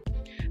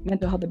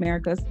Mental Health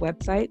America's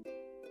website.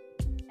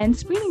 And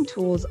screening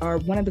tools are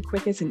one of the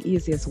quickest and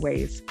easiest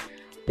ways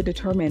to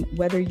determine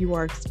whether you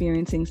are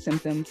experiencing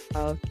symptoms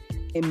of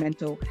a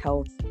mental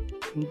health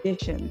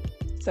condition.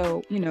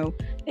 So,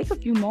 take a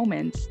few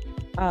moments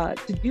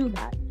to do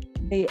that.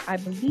 I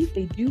believe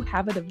they do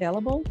have it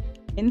available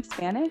in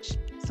Spanish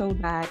so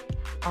that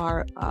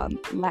our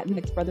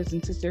Latinx brothers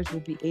and sisters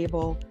will be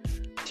able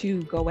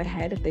to go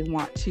ahead if they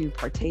want to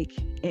partake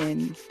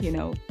in,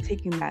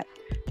 taking that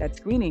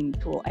screening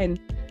tool. And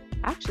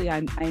actually, I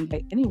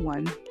invite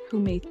anyone who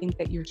may think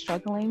that you're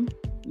struggling,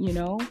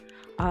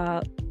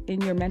 in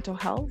your mental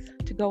health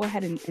to go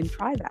ahead and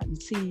try that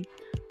and see,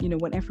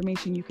 what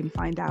information you can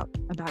find out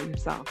about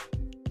yourself.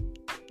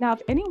 Now,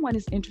 if anyone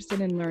is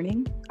interested in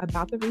learning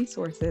about the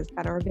resources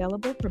that are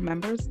available for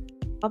members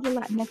of the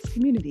Latinx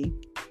community,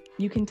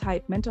 you can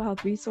type mental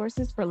health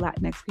resources for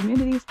Latinx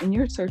communities in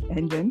your search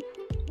engine,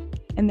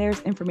 and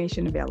there's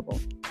information available,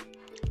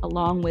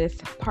 along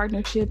with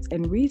partnerships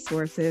and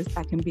resources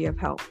that can be of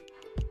help.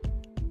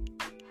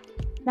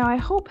 Now, I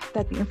hope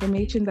that the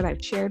information that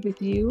I've shared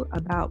with you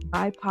about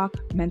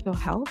BIPOC mental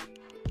health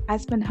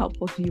has been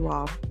helpful to you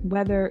all,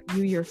 whether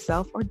you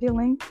yourself are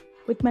dealing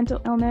with mental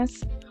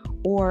illness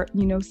or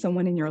you know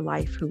someone in your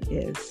life who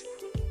is.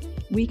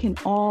 We can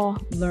all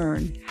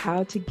learn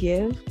how to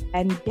give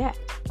and get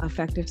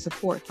effective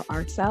support for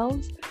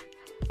ourselves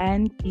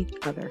and each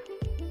other.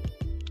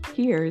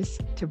 Here's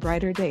to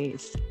brighter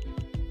days.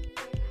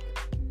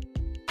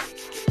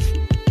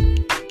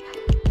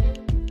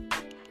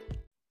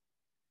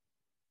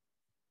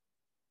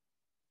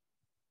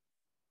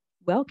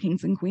 Well,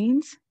 kings and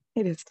queens,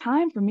 it is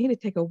time for me to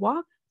take a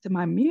walk to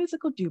my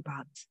musical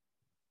jukebox.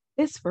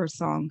 This first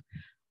song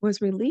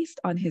was released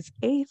on his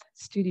 8th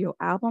studio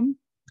album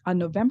on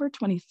November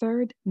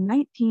 23rd,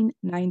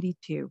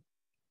 1992,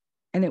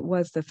 and it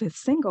was the 5th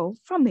single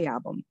from the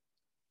album.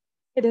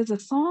 It is a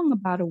song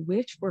about a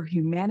wish for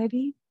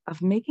humanity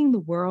of making the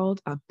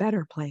world a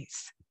better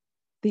place.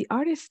 The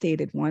artist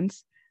stated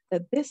once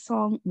that this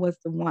song was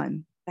the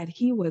one that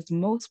he was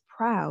most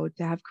proud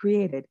to have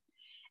created,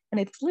 and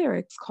its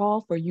lyrics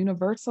call for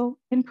universal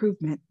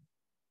improvement.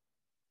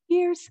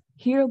 Here's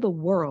Heal the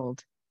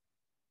World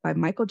by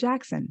Michael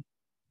Jackson.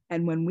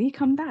 And when we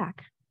come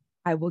back,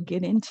 I will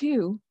get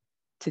into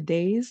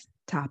today's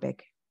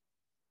topic.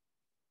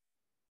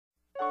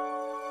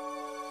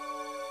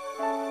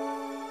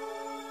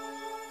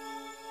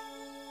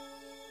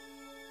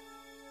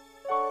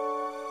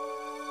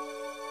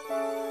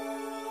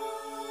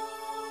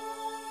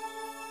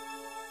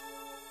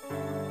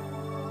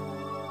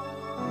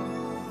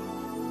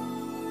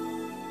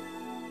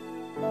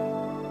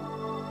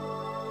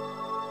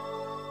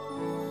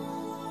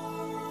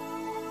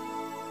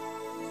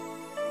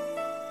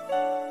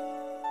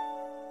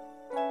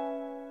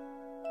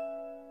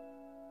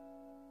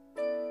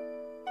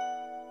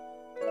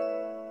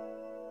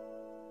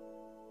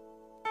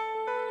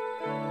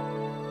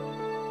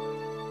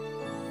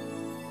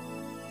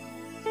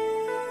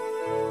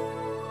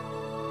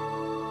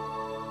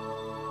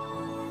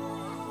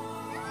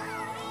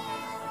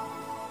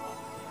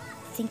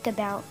 think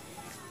about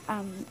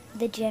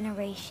the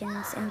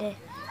generations and to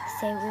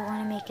say we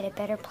want to make it a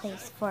better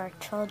place for our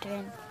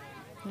children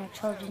and our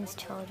children's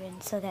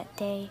children, so that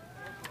they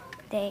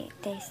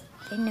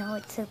know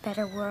it's a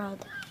better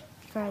world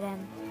for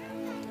them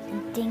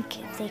and think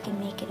if they can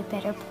make it a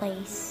better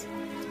place.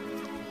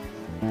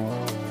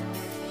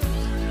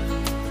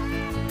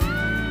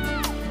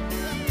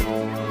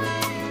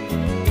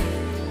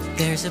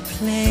 There's a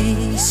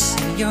place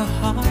in your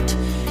heart,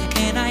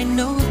 and I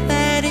know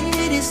that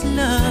it is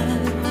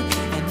love,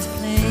 and this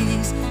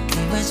place is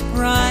much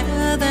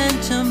brighter than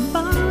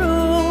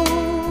tomorrow.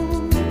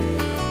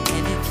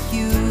 And if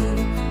you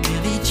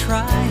really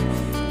try,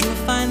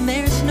 you'll find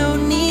there's no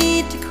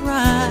need to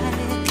cry.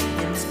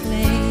 In this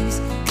place,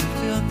 you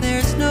feel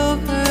there's no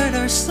hurt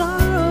or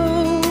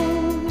sorrow.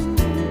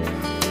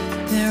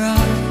 There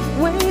are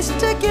ways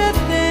to get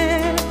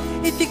there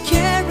if you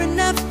care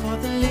enough for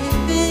the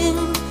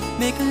living.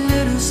 Make a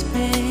little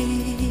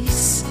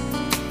space,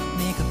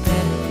 make a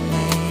better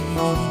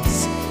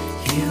place,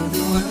 heal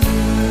the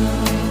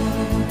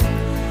world,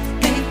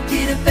 make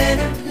it a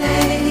better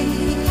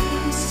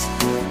place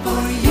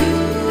for you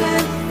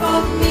and for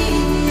me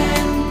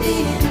and the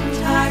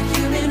entire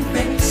human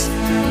race.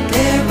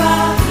 There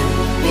are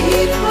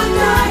people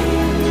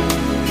dying.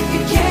 If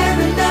you care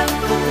enough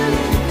for the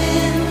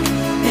living,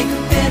 make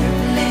a better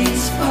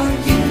place for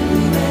you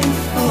and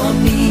for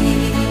me.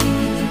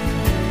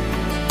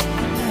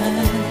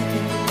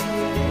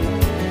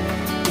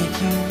 If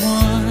you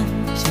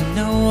want to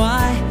know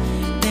why,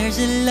 there's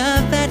a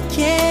love that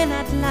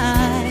cannot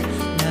lie.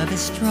 Love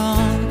is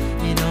strong,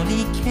 it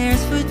only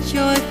cares for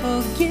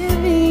joyful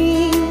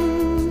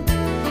giving.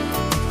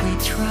 If we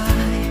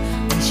try,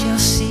 we shall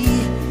see.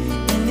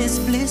 In this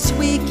bliss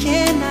we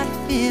cannot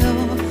feel.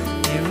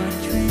 There are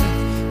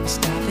dreams, we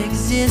stop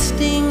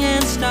existing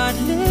and start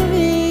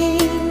living.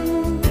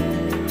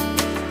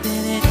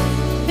 Then it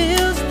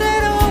feels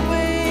that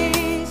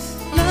always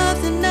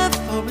love's enough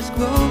for us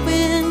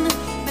growing.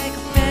 Make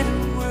a better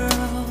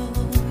world,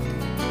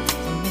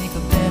 make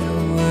a better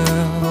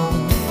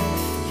world,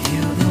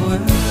 heal the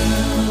world,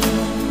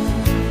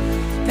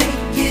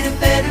 make it a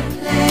better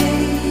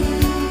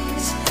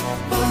place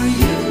for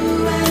you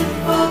and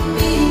for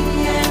me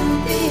and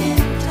the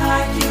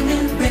entire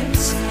human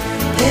race.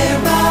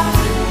 There are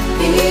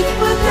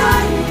people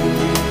dying.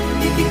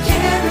 If you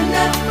care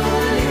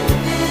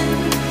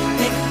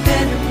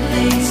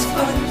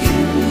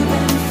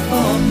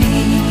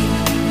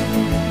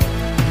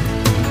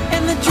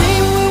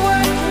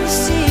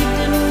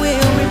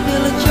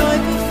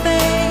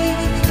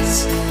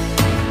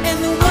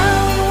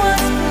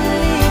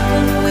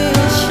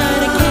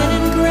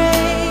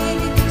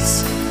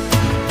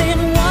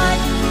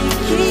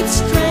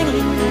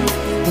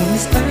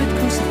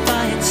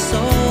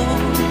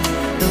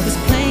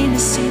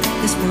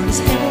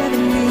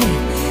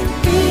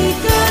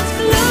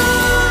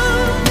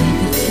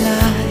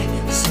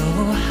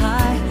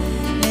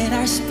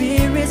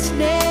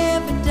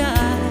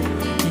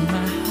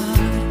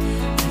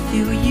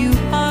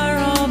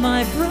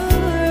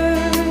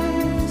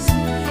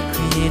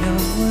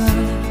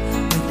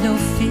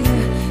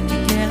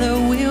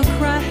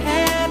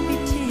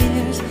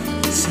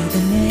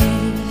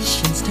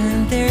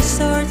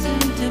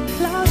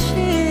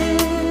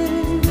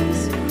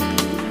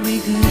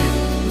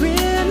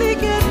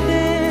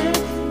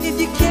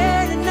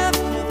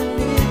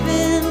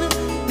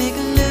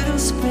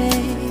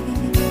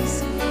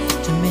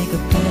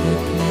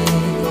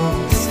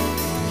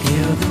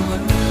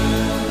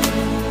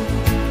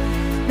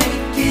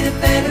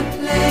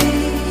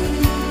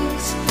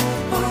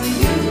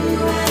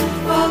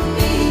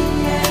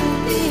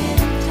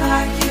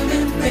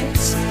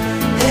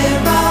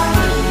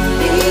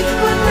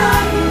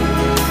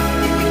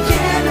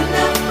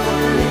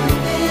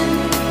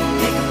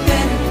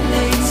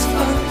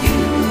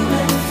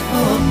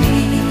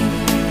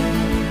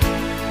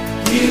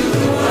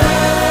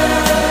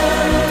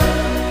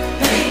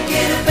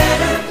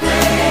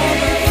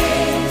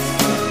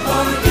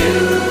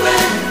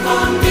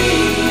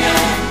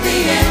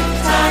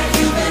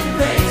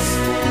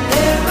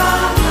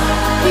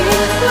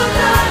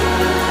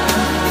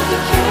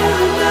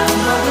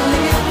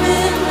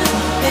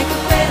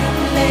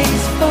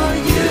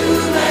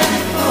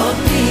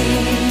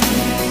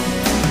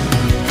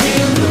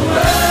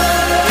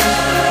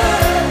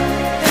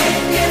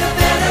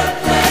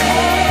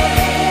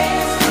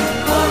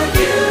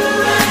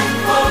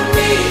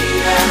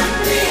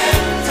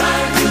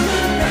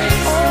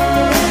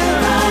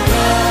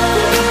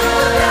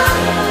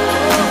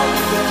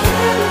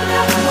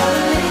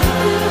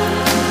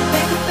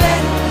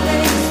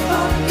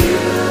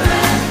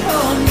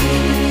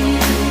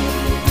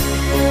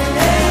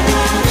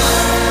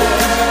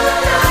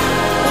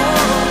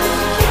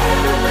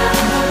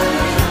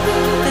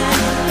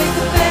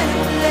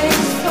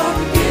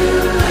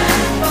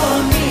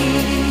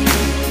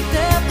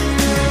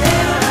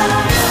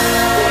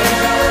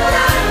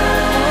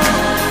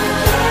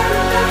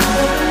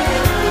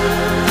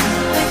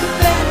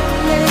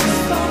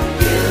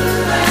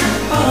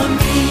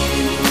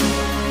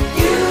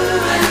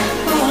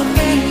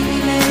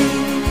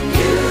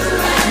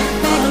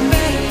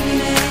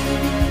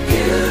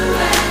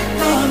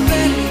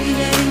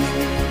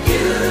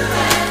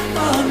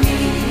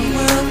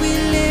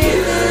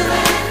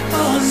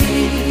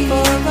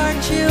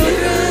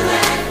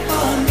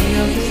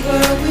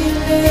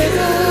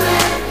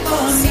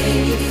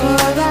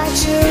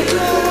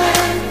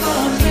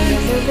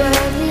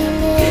world we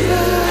live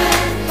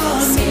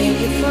in.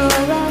 Save it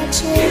for our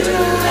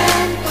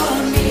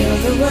children. Heal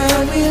the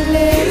world we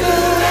live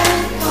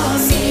in.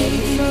 Save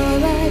it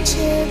for our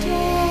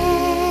children.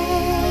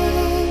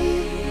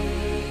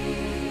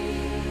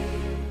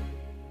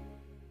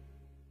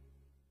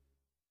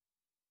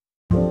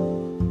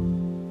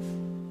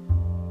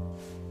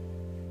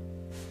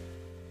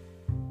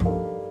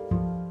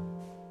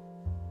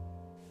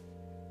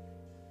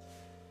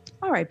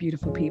 All right,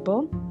 beautiful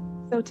people.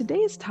 So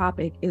today's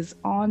topic is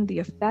on the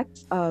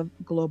effects of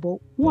global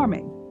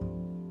warming.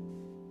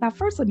 Now,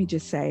 first, let me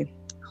just say,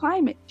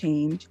 climate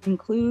change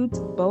includes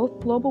both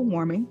global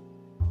warming,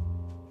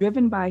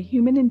 driven by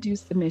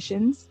human-induced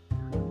emissions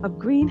of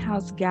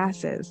greenhouse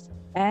gases,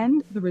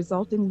 and the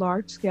resulting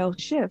large-scale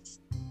shifts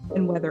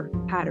in weather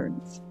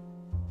patterns.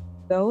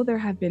 Though there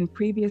have been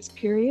previous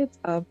periods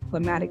of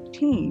climatic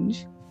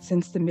change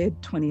since the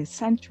mid-20th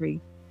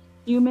century,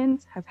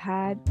 humans have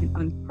had an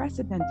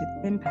unprecedented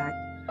impact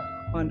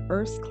on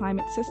Earth's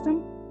climate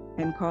system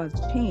and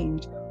caused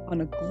change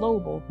on a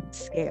global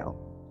scale.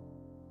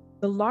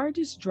 The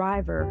largest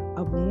driver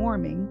of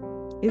warming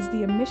is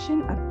the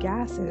emission of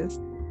gases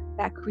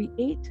that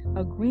create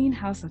a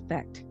greenhouse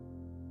effect,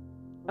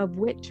 of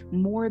which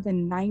more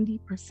than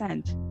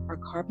 90% are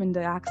carbon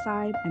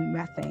dioxide and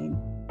methane.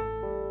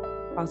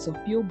 Fossil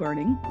fuel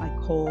burning, like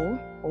coal,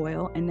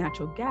 oil, and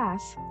natural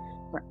gas,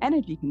 for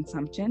energy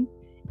consumption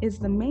is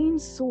the main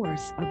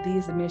source of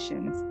these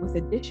emissions, with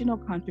additional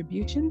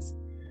contributions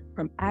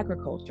from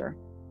agriculture,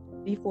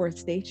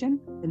 deforestation,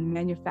 and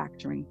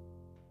manufacturing.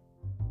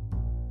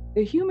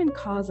 The human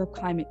cause of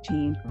climate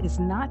change is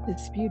not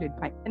disputed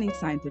by any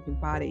scientific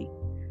body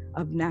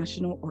of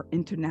national or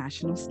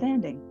international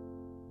standing.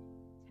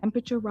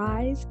 Temperature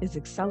rise is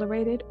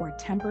accelerated or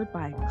tempered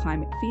by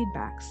climate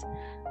feedbacks,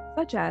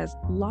 such as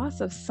loss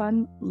of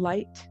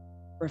sunlight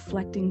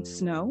reflecting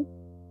snow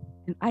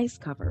and ice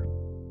cover,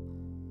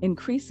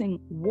 increasing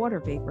water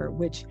vapor,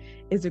 which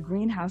is a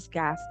greenhouse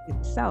gas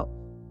itself,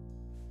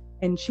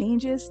 and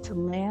changes to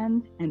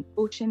land and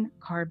ocean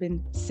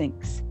carbon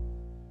sinks.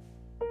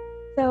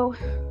 So,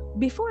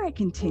 before I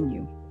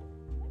continue,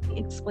 let me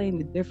explain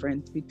the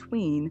difference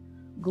between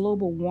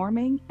global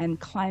warming and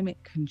climate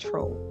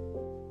control.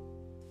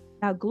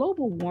 Now,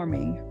 global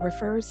warming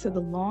refers to the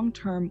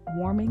long-term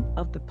warming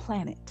of the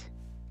planet,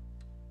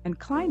 and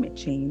climate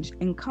change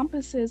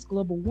encompasses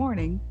global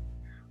warming,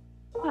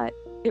 but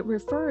it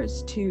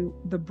refers to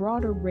the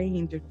broader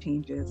range of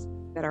changes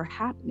that are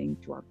happening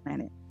to our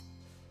planet.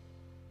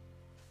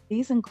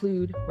 These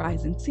include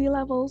rising sea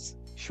levels,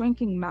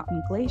 shrinking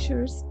mountain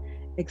glaciers,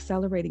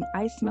 accelerating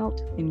ice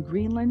melt in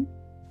Greenland,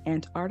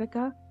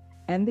 Antarctica,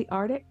 and the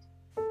Arctic,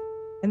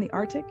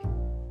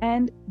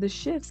 and the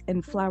shifts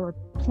in flower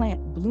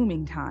plant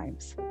blooming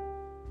times.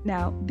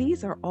 Now,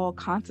 these are all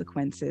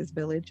consequences,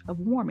 village, of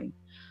warming,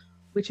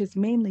 which is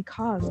mainly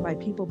caused by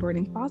people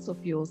burning fossil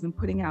fuels and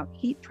putting out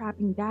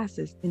heat-trapping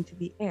gases into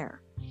the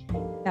air.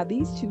 Now,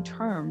 these two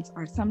terms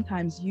are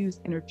sometimes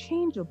used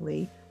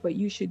interchangeably, but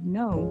you should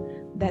know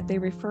that they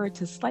refer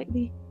to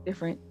slightly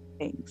different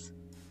things.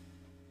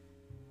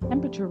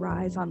 Temperature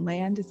rise on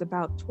land is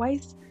about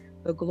twice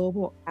the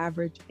global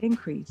average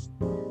increase,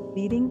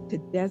 leading to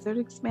desert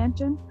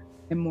expansion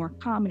and more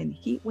common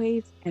heat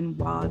waves and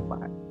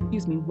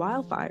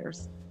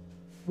wildfires.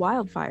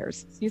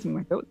 Excuse me,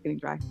 my throat's getting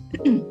dry.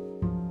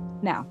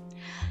 Now,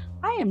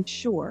 I am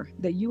sure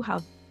that you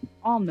have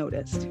all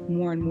noticed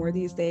more and more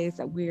these days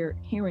that we're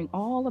hearing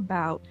all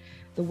about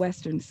the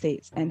Western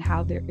states and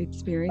how they're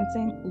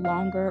experiencing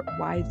longer,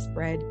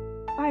 widespread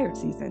fire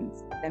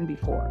seasons than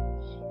before.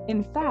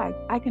 In fact,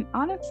 I can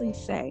honestly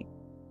say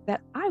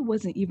that I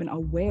wasn't even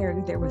aware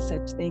that there was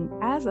such thing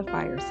as a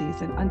fire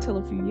season until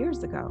a few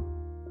years ago.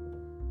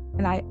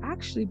 And I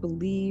actually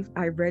believe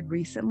I read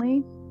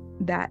recently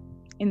that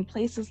in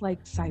places like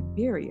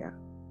Siberia,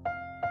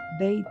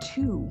 they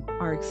too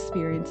are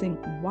experiencing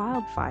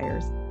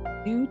wildfires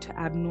due to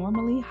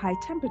abnormally high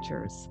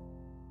temperatures.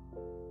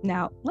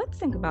 Now, let's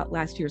think about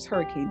last year's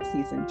hurricane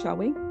season, shall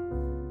we?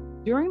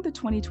 During the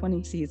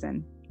 2020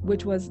 season,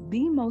 which was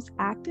the most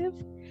active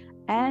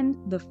and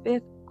the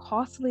fifth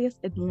costliest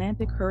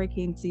Atlantic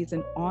hurricane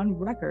season on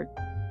record,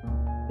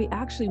 we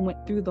actually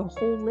went through the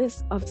whole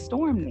list of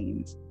storm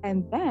names,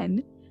 and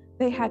then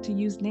they had to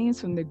use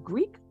names from the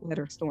Greek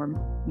letter storm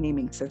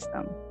naming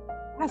system.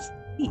 That's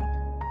deep.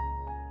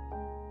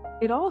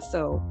 It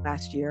also,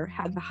 last year,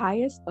 had the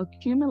highest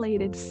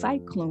accumulated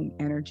cyclone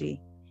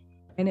energy,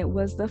 and it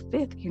was the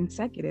fifth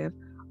consecutive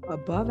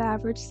above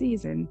average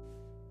season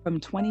from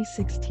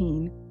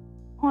 2016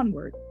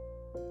 onward.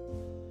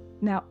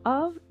 Now,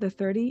 of the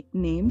 30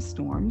 named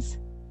storms,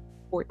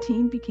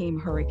 14 became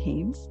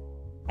hurricanes,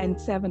 and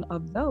 7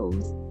 of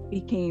those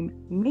became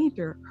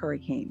major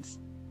hurricanes.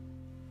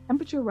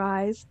 Temperature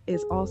rise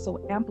is also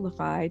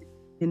amplified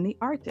in the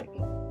Arctic,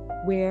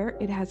 where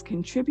it has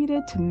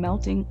contributed to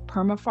melting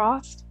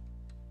permafrost,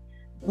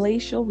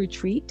 glacial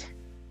retreat,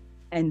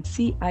 and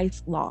sea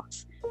ice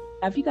loss.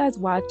 Now, if you guys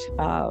watch,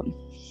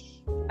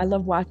 I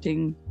love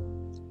watching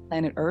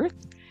Planet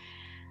Earth,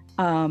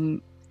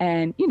 and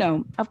And,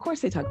 of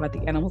course they talk about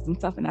the animals and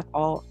stuff, and that's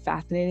all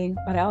fascinating.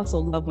 But I also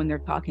love when they're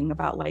talking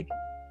about like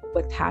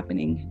what's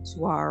happening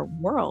to our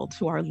world,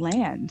 to our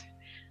land.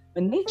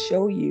 When they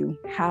show you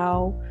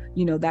how,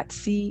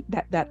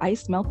 that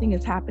ice melting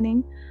is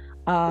happening,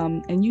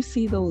 and you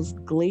see those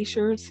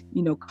glaciers,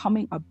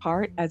 coming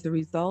apart as a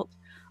result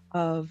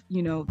of,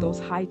 those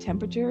high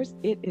temperatures,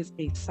 it is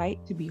a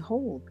sight to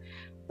behold.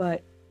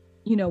 But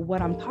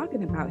what I'm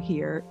talking about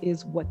here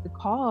is what the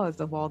cause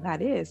of all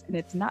that is. And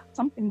it's not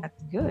something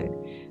that's good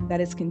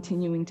that is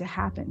continuing to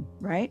happen,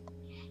 right?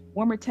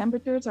 Warmer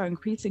temperatures are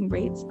increasing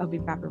rates of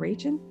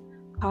evaporation,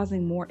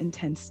 causing more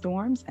intense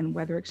storms and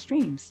weather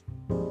extremes.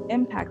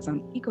 Impacts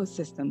on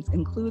ecosystems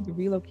include the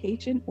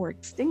relocation or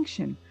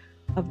extinction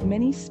of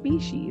many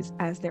species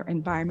as their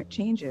environment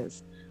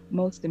changes,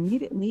 most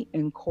immediately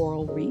in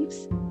coral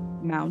reefs,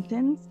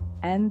 mountains,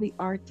 and the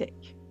Arctic.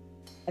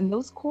 And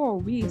those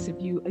coral reefs, if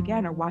you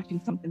again are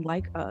watching something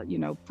like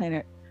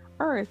Planet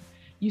Earth,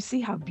 you see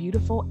how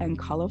beautiful and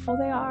colorful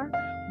they are.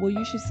 Well,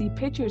 you should see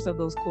pictures of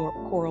those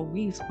coral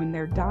reefs when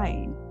they're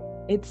dying.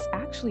 It's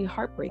actually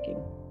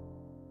heartbreaking.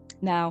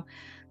 Now,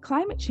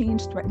 climate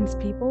change threatens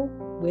people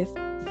with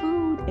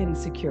food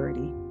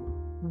insecurity,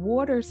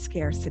 water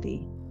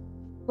scarcity,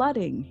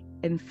 flooding,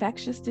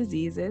 infectious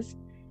diseases,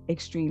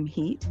 extreme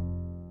heat,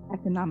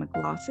 economic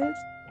losses,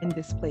 and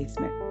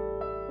displacement.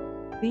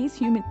 These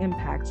human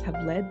impacts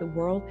have led the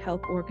World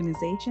Health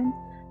Organization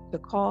to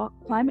call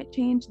climate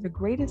change the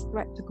greatest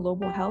threat to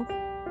global health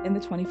in the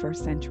 21st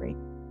century.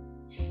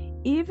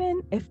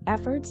 Even if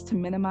efforts to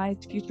minimize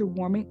future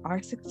warming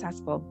are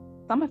successful,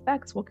 some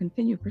effects will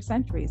continue for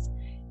centuries,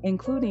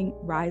 including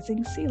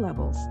rising sea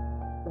levels,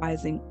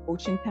 rising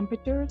ocean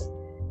temperatures,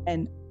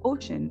 and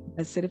ocean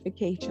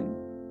acidification.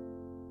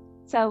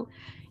 So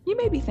you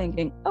may be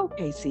thinking,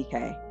 okay,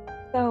 CK,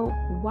 so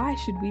why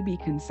should we be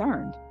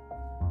concerned?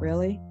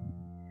 Really?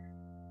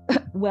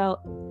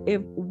 Well,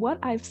 if what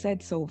I've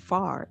said so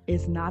far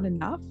is not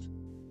enough,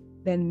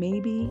 then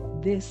maybe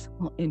this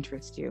will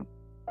interest you.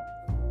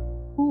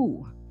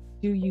 Who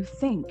do you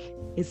think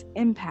is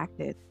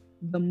impacted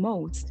the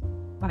most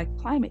by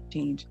climate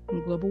change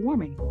and global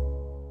warming?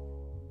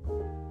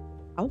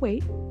 I'll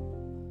wait.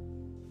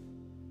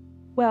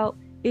 Well,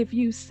 if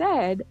you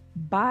said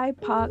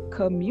BIPOC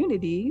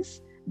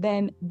communities,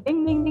 then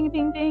ding, ding, ding,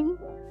 ding, ding.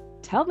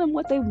 Tell them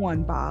what they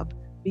won, Bob,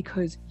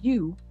 because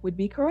you would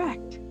be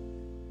correct.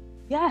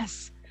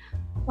 Yes,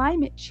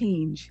 climate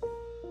change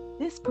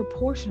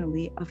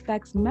disproportionately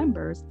affects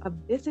members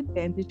of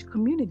disadvantaged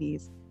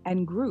communities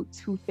and groups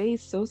who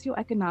face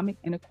socioeconomic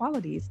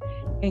inequalities,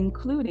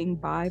 including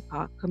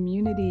BIPOC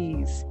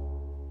communities.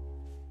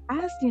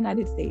 As the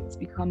United States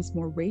becomes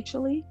more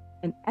racially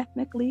and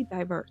ethnically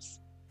diverse,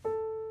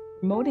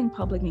 promoting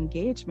public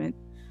engagement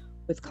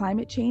with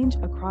climate change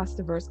across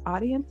diverse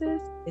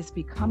audiences is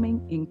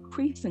becoming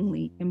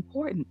increasingly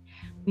important.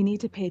 We need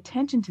to pay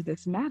attention to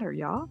this matter,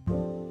 y'all.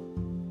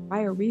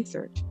 Prior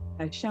research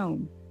has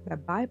shown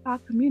that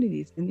BIPOC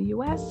communities in the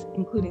US,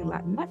 including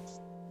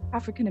Latinx,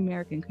 African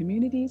American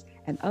communities,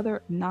 and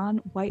other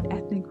non-white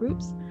ethnic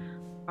groups,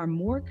 are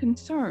more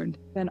concerned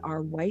than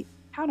our white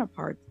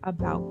counterparts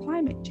about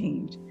climate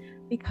change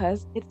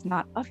because it's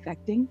not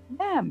affecting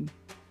them.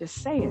 Just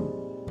saying.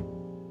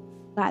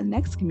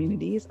 Latinx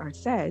communities are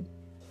said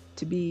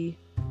to be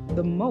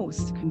the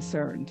most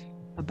concerned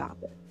about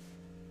it.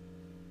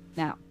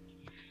 Now,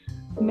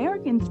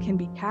 Americans can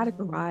be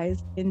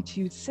categorized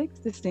into 6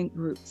 distinct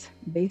groups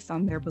based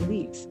on their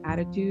beliefs,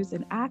 attitudes,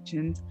 and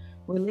actions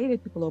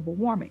related to global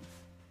warming.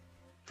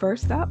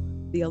 First up,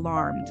 the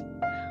alarmed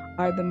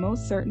are the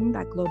most certain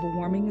that global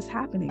warming is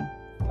happening,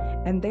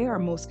 and they are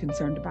most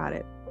concerned about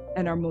it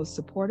and are most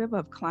supportive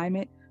of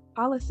climate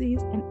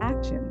policies and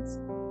actions.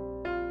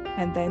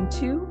 And then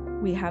 2,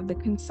 we have the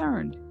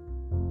concerned,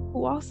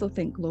 who also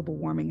think global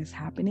warming is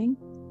happening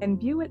and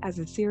view it as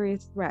a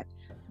serious threat,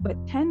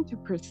 but tend to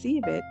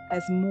perceive it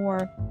as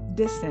more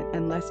distant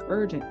and less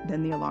urgent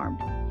than the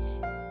alarmed.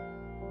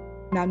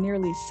 Now,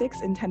 nearly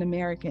 6 in 10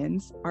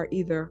 Americans are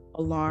either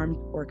alarmed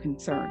or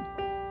concerned.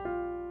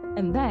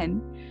 And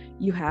then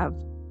you have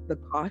the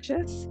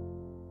cautious,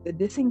 the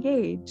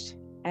disengaged,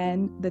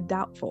 and the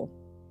doubtful.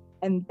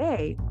 And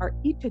they are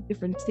each at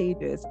different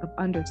stages of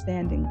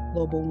understanding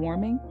global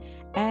warming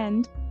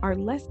and are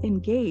less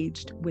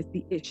engaged with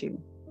the issue.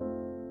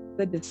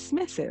 The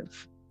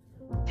dismissive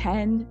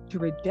tend to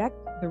reject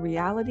the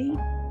reality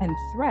and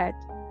threat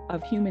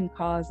of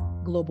human-caused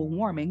global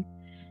warming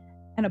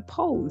and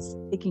oppose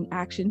taking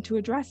action to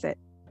address it.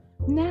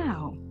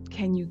 Now,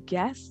 can you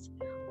guess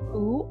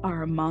who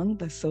are among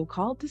the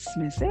so-called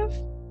dismissive?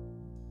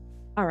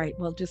 All right,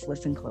 well, just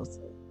listen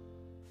closely.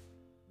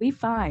 We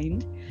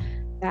find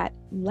that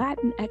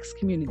Latinx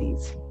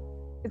communities,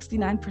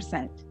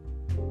 69%,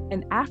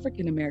 and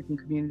African American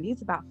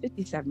communities, about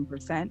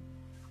 57%,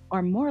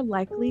 are more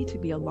likely to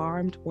be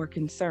alarmed or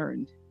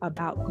concerned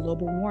about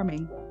global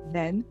warming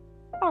than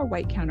our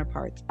white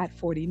counterparts at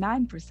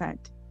 49%.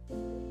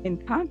 In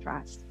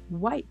contrast,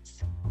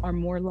 whites are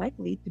more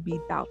likely to be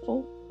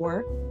doubtful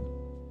or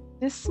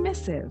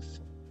dismissive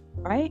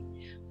right?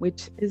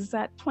 Which is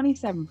at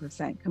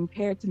 27%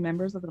 compared to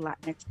members of the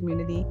Latinx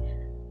community,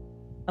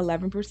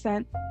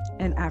 11%,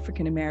 and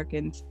African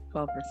Americans,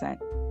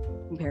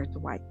 12% compared to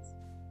whites.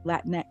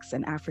 Latinx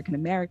and African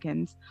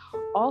Americans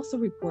also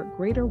report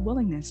greater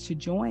willingness to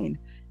join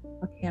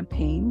a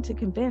campaign to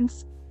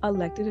convince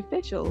elected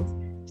officials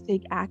to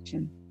take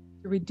action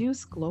to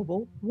reduce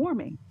global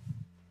warming.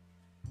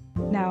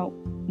 Now,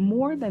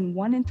 more than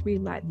 1 in 3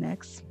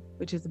 Latinx,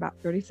 which is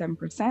about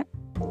 37%,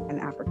 and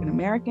African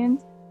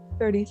Americans,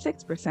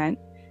 36%,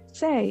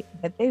 say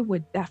that they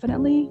would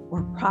definitely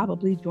or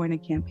probably join a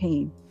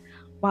campaign,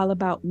 while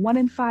about 1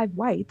 in 5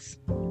 whites,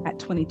 at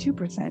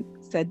 22%,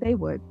 said they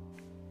would.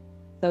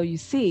 So you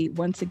see,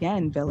 once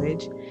again,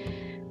 Village,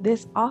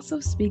 this also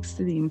speaks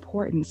to the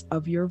importance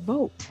of your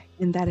vote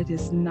in that it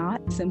is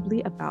not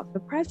simply about the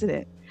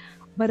president,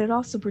 but it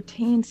also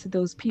pertains to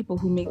those people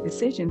who make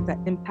decisions that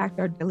impact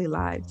our daily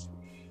lives.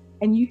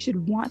 And you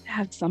should want to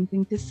have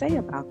something to say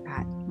about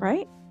that,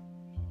 right?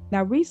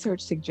 Now,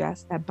 research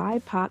suggests that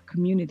BIPOC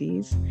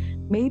communities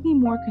may be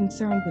more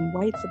concerned than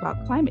whites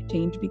about climate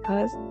change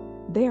because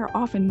they are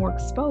often more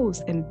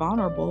exposed and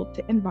vulnerable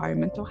to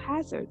environmental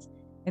hazards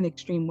and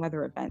extreme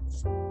weather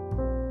events.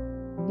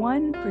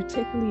 One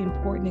particularly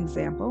important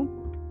example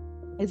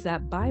is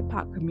that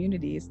BIPOC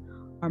communities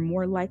are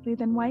more likely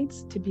than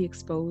whites to be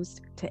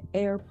exposed to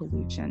air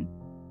pollution.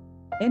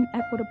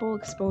 Inequitable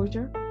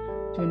exposure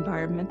to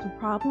environmental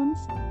problems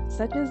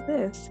such as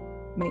this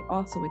may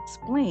also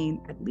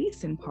explain, at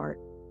least in part,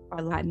 why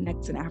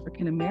Latinx and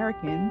African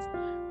Americans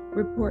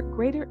report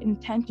greater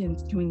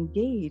intentions to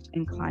engage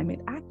in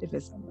climate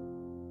activism.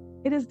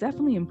 It is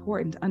definitely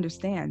important to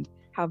understand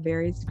how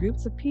various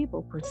groups of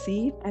people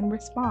perceive and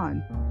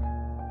respond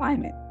to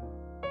climate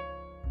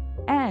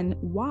and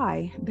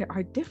why there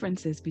are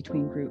differences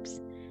between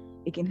groups.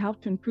 It can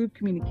help to improve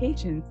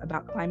communications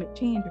about climate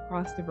change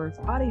across diverse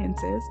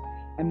audiences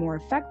and more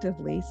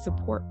effectively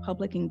support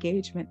public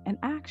engagement and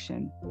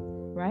action,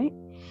 right?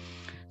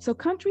 So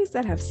countries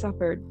that have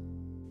suffered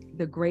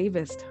the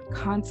gravest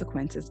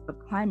consequences of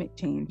climate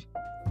change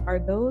are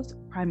those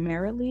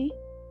primarily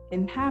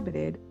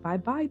inhabited by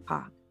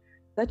BIPOC,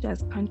 such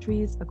as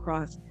countries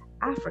across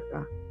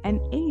Africa and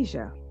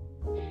Asia.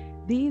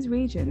 These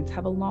regions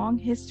have a long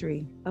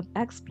history of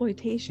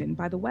exploitation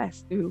by the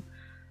West through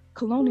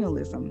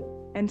colonialism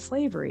and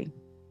slavery,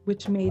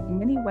 which made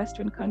many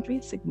Western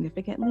countries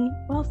significantly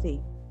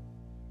wealthy.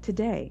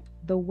 Today,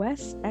 the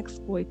West's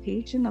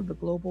exploitation of the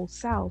global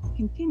South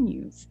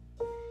continues.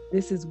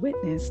 This is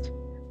witnessed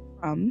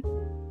from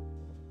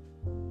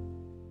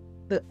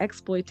the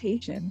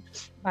exploitation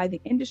by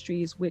the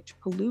industries which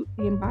pollute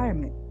the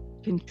environment,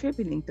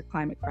 contributing to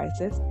climate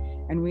crisis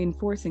and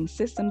reinforcing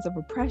systems of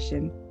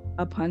oppression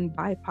upon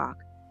BIPOC,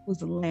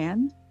 whose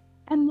land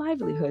and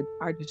livelihood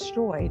are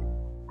destroyed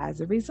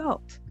as a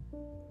result.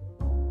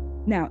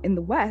 Now, in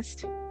the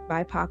West,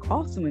 BIPOC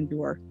also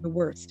endure the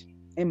worst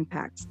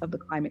impacts of the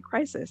climate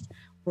crisis.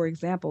 For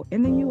example,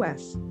 in the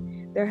US,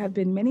 there have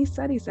been many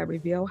studies that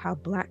reveal how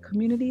Black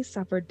communities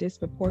suffer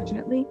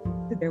disproportionately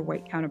to their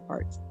white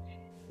counterparts.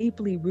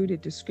 Deeply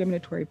rooted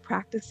discriminatory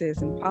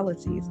practices and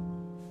policies,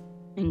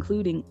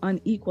 including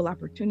unequal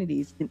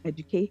opportunities in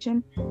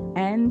education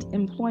and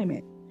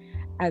employment,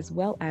 as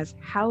well as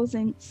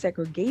housing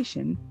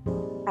segregation,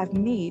 have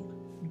made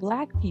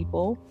Black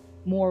people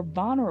more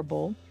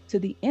vulnerable to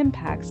the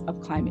impacts of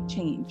climate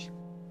change.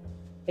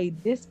 A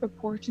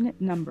disproportionate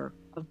number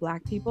of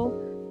Black people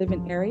live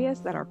in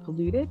areas that are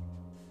polluted,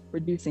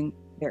 reducing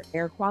their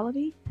air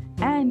quality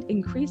and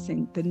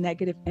increasing the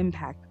negative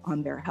impact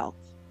on their health.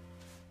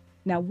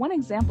 Now, one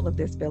example of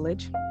this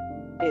village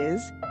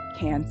is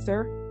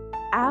Cancer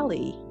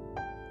Alley,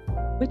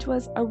 which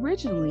was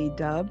originally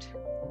dubbed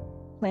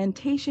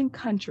Plantation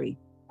Country.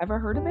 Ever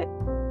heard of it?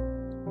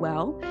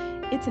 Well,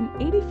 it's an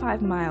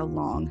 85-mile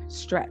long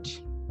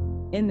stretch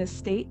in the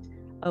state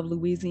of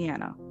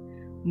Louisiana,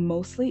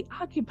 mostly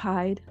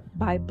occupied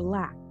by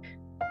Black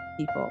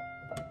people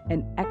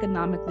and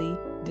economically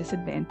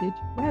disadvantaged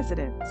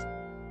residents.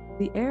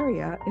 The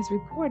area is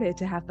reported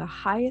to have the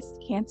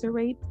highest cancer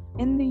rate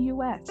in the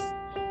US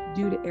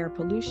due to air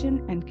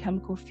pollution and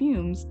chemical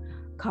fumes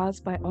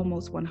caused by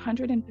almost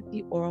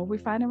 150 oil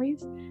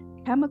refineries,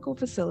 chemical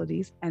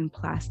facilities, and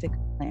plastic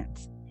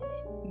plants.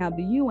 Now,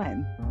 the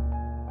UN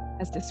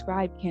has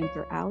described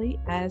Cancer Alley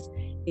as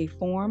a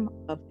form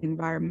of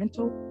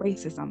environmental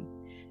racism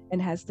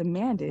and has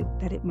demanded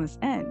that it must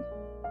end.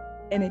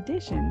 In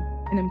addition,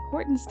 an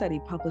important study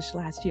published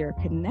last year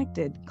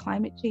connected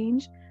climate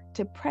change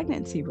to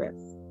pregnancy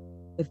risks,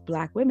 with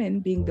Black women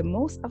being the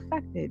most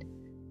affected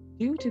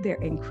due to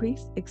their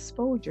increased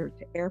exposure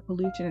to air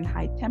pollution and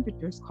high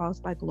temperatures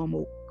caused by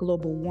global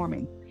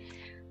warming,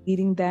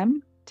 leading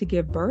them to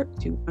give birth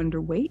to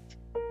underweight,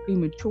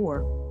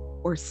 premature,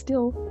 or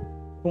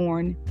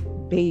stillborn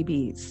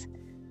babies.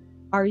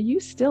 Are you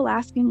still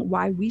asking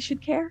why we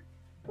should care?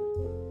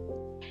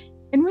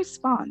 In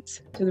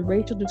response to the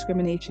racial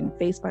discrimination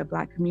faced by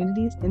Black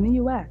communities in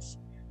the US,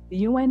 the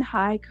UN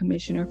High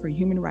Commissioner for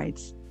Human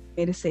Rights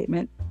made a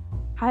statement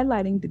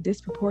highlighting the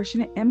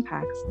disproportionate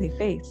impacts they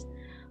face,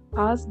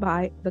 caused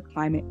by the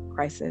climate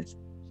crisis.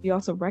 She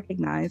also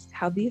recognized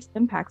how these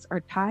impacts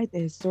are tied to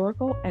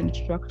historical and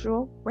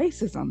structural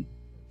racism,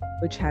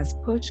 which has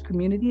pushed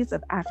communities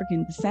of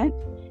African descent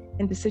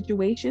into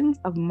situations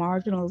of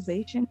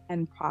marginalization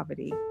and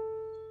poverty.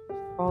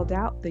 Called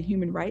out the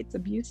human rights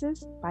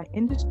abuses by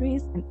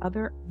industries and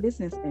other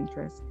business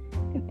interests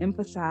and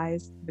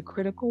emphasized the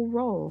critical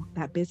role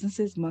that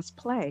businesses must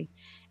play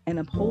in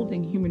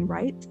upholding human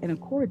rights in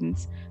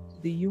accordance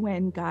to the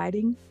UN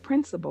guiding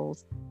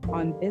principles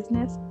on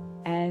business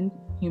and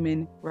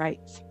human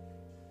rights.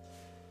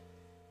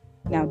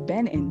 Now,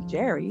 Ben and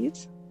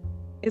Jerry's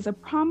is a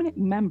prominent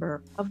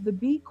member of the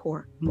B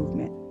Corp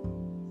movement.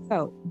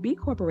 So, B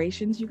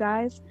corporations, you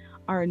guys,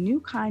 are a new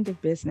kind of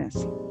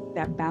business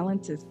that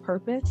balances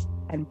purpose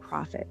and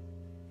profit.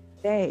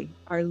 They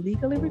are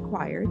legally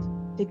required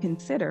to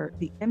consider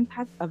the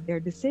impact of their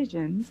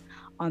decisions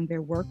on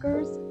their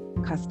workers,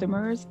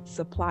 customers,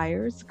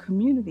 suppliers,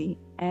 community,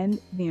 and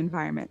the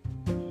environment.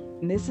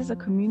 And this is a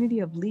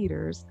community of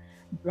leaders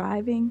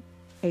driving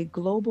a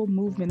global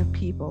movement of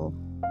people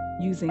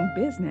using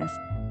business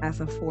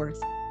as a force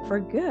for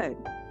good.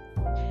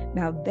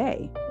 Now,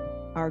 they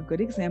are a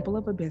good example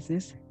of a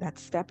business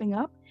that's stepping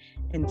up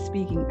and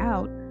speaking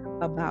out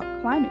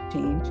about climate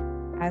change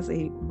as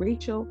a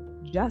racial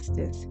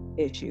justice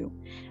issue.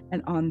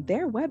 And on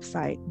their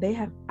website, they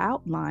have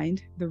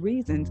outlined the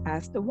reasons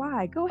as to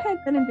why. Go ahead,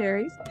 Ben and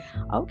Jerry's.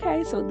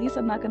 Okay, so at least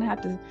I'm not going to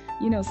have to,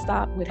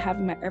 stop with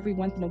having my every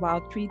once in a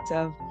while treats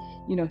of,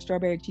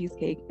 strawberry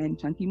cheesecake and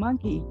chunky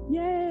monkey.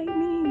 Yay,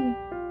 me.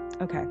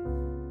 Okay.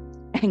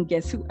 And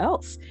guess who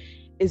else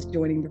is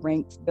joining the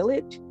ranks,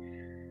 Village?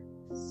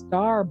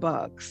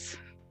 Starbucks.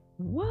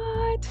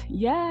 What?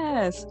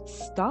 Yes,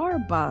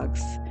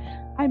 Starbucks.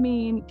 I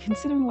mean,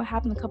 considering what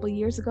happened a couple of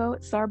years ago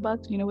at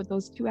Starbucks, with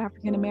those two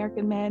African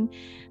American men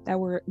that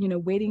were,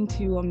 waiting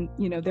to,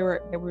 they were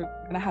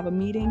going to have a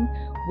meeting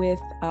with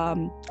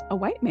a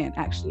white man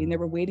actually, and they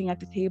were waiting at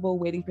the table,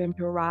 waiting for him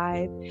to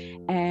arrive,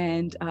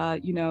 and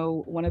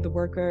one of the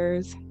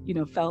workers,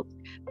 felt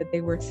that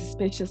they were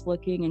suspicious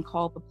looking and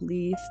called the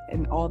police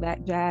and all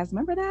that jazz.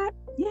 Remember that?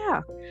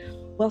 Yeah.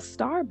 Well,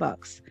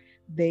 Starbucks,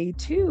 they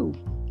too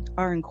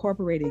are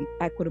incorporating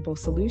equitable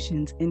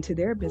solutions into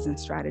their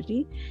business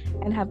strategy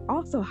and have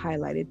also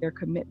highlighted their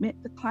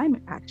commitment to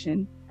climate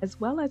action, as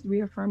well as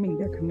reaffirming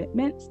their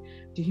commitments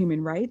to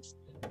human rights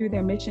through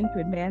their mission to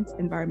advance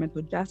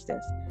environmental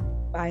justice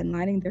by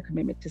aligning their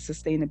commitment to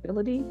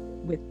sustainability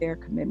with their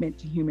commitment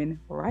to human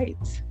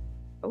rights.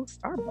 Oh,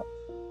 Starbucks.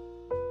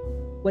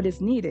 What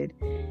is needed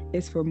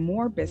is for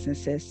more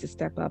businesses to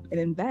step up and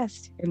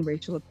invest in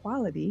racial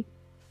equality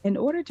in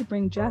order to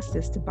bring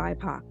justice to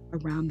BIPOC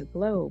around the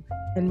globe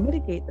and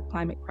mitigate the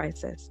climate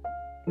crisis,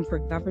 and for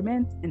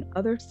governments and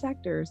other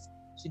sectors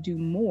to do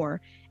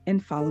more in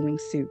following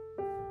suit.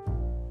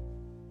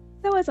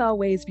 So as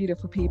always,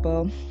 beautiful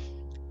people,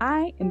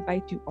 I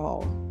invite you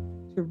all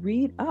to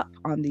read up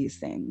on these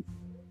things,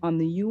 on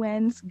the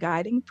UN's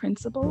guiding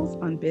principles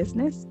on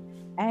business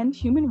and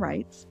human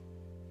rights,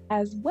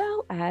 as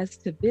well as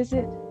to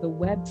visit the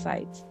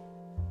websites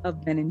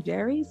of Ben &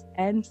 Jerry's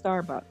and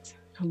Starbucks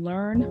to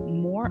learn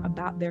more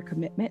about their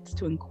commitments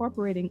to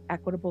incorporating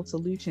equitable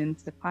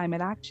solutions to climate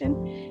action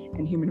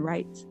and human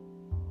rights,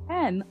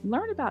 and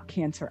learn about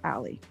Cancer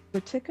Alley,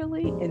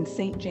 particularly in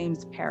St.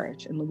 James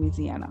Parish in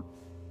Louisiana,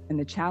 and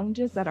the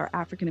challenges that our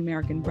African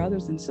American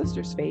brothers and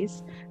sisters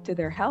face to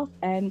their health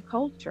and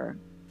culture.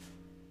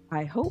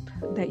 I hope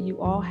that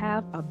you all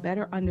have a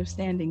better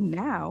understanding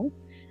now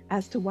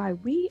as to why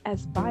we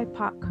as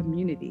BIPOC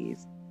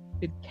communities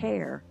should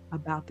care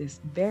about this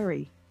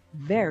very,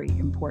 very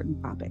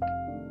important topic.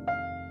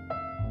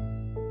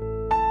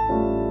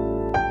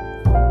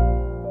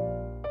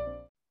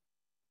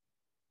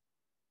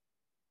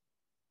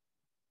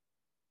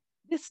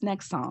 This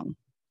next song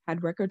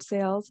had record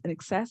sales in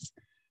excess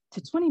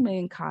to 20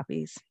 million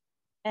copies,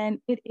 and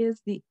it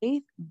is the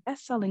 8th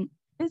best-selling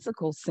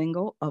physical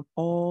single of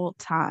all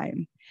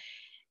time.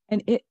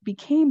 And it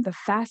became the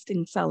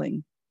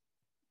fastest-selling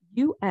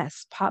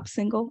US pop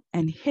single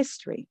in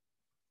history,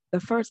 the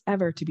first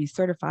ever to be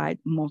certified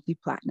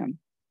multi-platinum.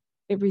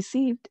 It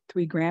received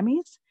 3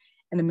 Grammys,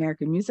 an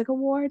American Music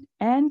Award,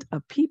 and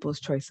a People's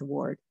Choice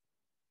Award.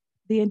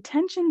 The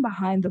intention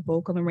behind the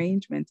vocal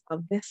arrangements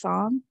of this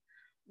song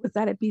was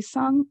that it be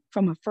sung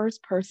from a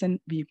first-person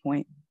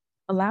viewpoint,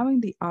 allowing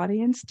the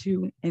audience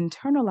to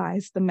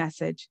internalize the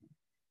message.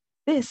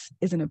 This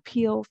is an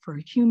appeal for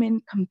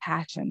human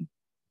compassion.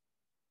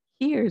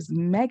 Here's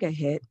mega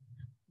hit,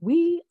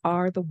 We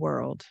Are the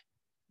World,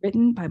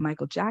 written by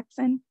Michael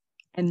Jackson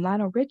and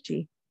Lionel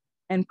Richie,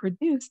 and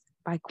produced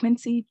by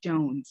Quincy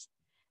Jones.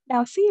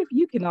 Now, see if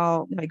you can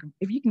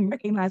if you can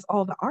recognize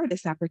all the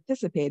artists that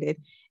participated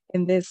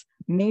in this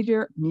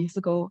major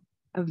musical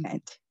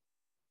event.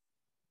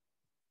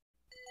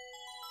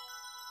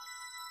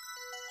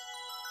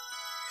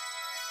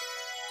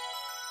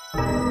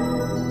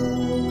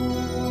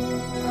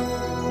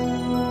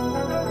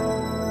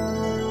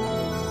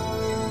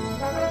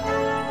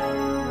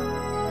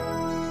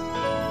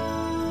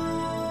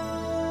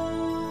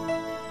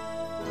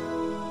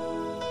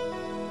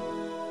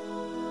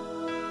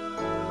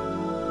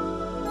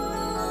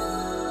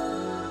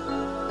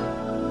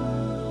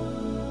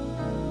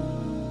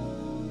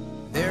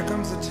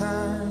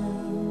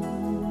 time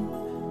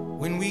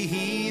when we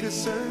heed a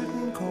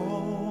certain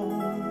call,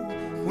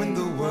 when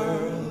the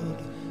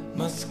world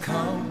must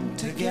come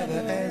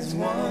together as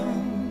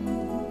one.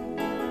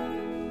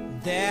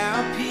 There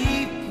are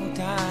people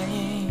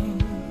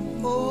dying.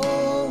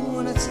 Oh,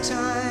 when it's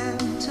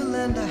time to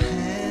lend a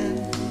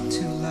hand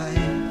to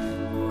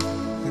life,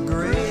 the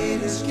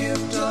greatest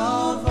gift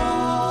of all.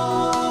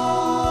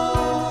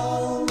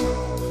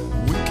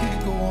 We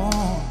can't go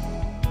on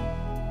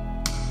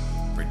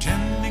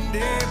pretending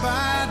day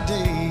by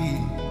day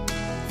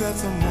that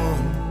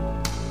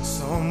someone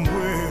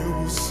somewhere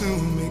will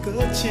soon make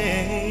a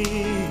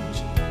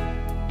change.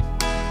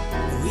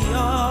 We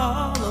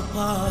all a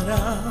part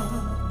of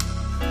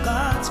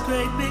God's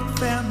great big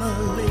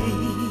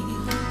family.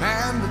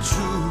 And the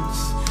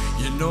truth,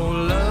 you know,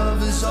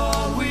 love is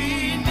all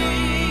we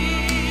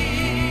need.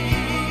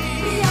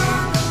 We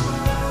are the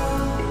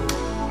world.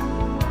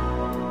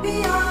 We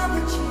are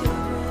the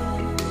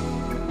children.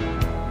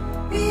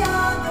 We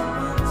are the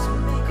ones who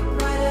make a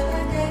brighter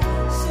day.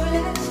 So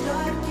let's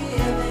start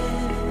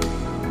giving.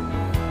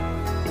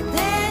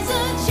 There's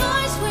a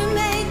choice we're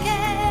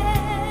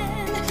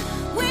making.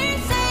 We're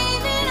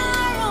saving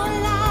our own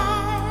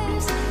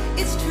lives.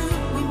 It's true,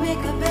 we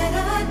make a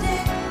better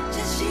day,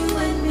 just you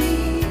and me.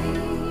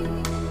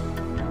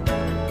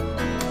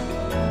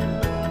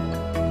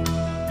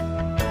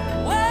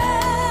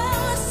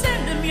 Well,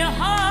 send them your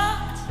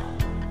heart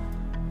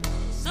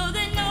so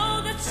they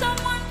know that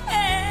someone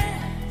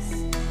cares,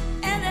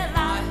 and their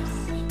lives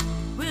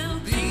will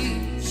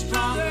be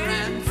stronger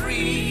and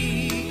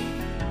free,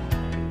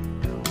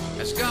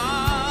 as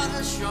God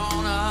has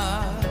shown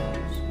us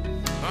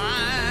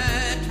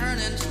by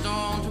turning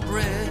stone to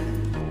bread.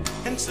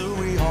 And so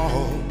we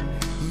all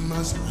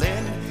must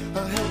lend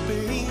a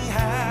helping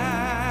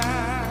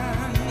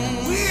hand.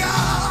 We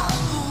are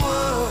the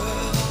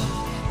world.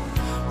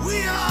 We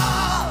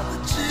are the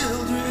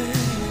children.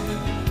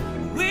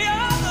 We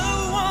are the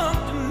one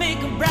to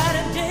make a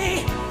brighter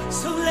day,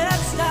 so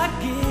let's start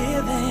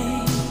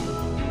giving.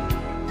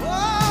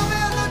 Oh,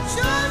 there's a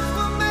choice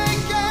we're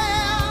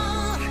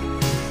making.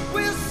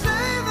 We're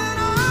saving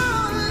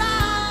our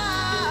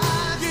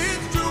lives.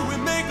 It's true, we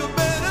make a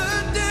better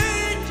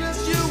day,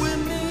 just you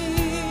and me.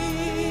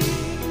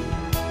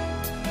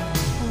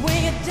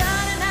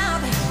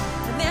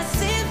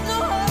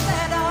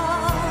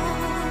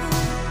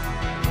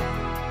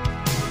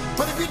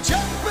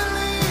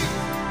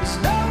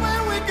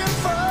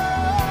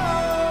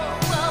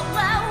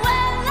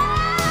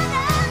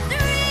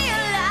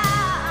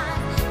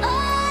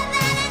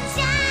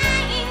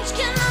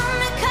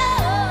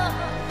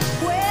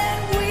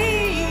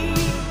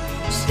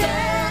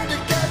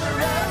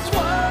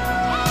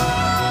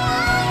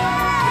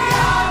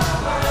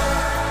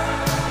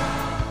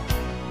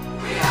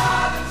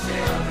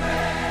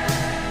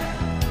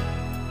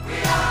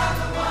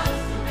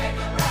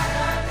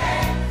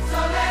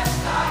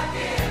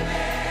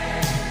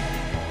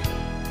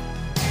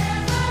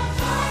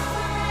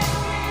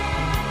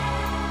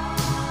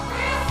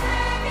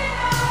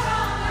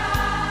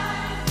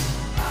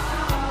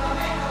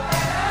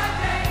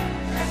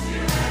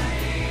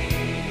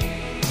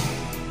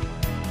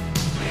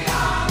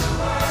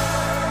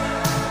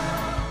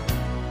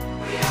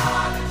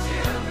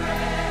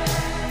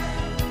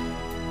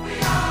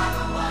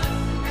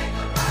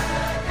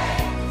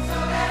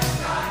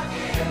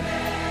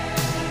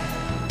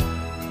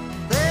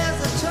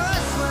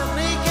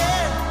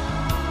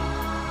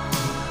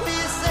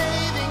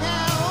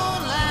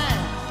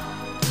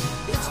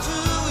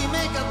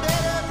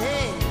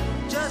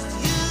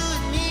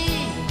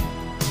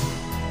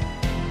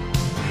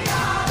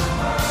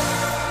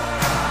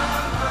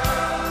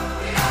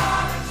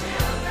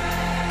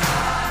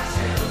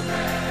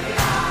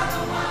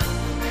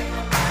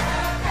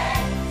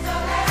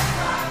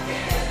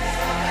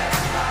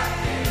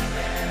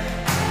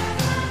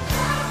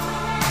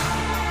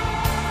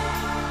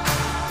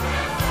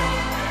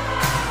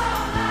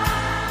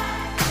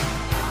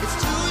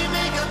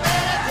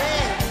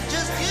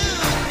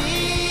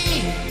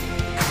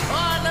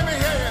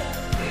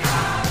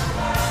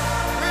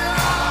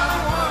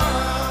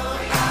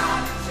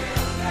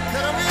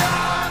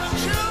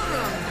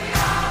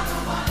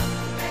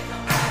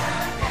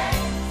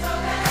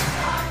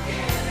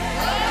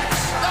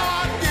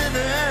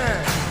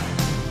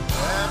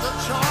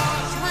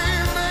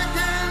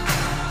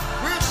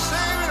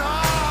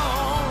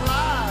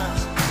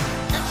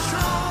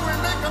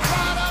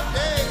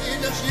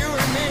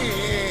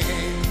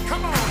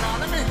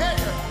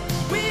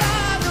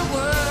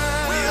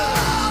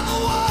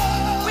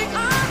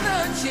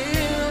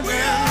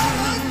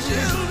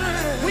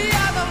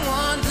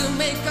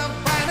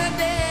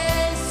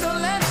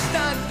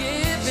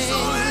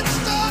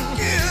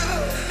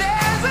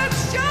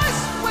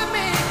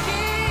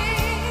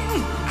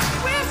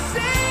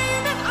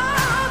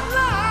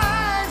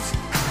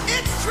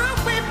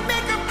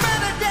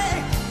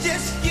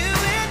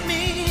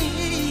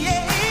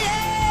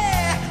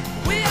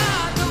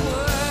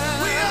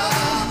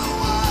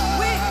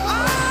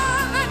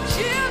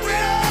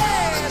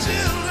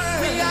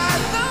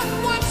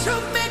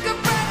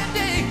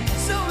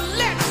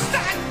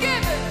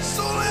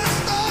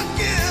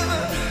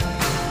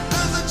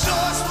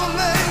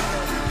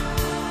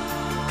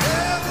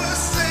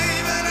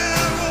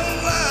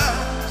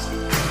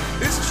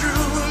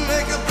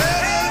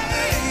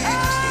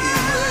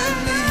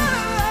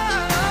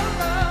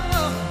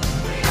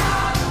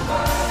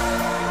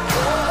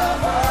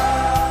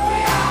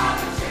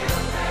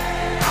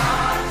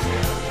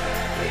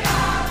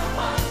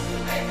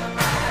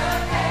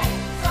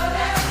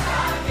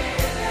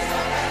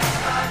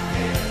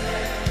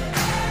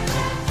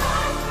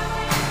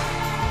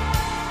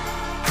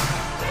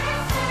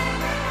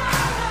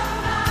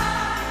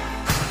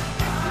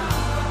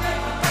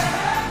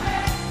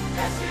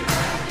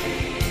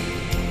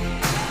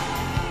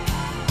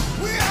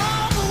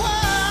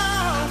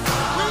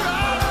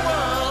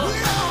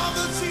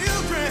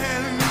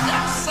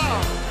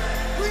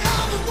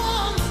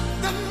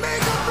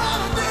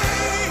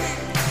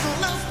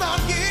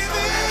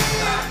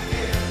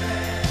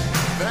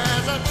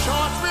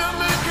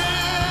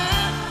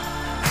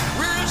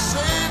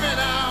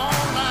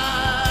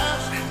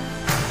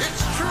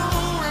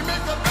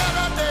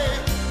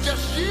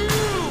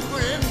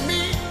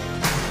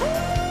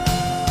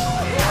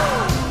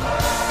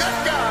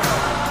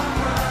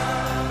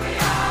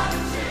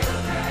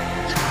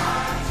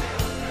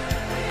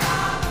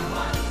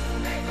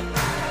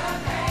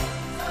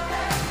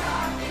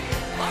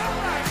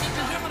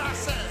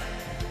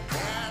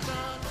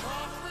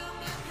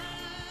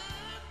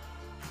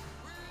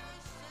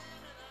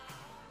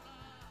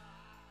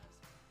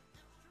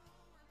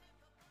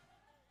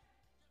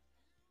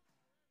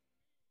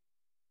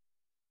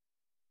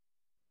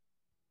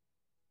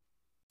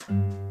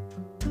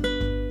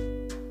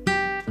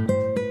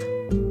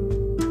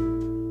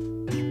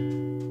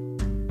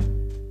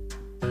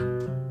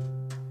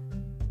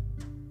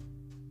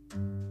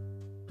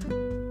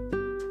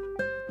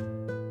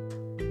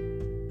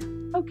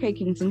 Okay,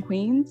 kings and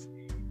queens,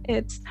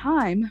 it's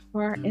time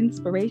for our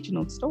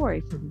inspirational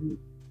story for the week.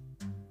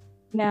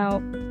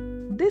 Now,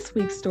 this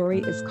week's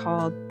story is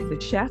called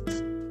The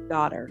Chef's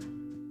Daughter.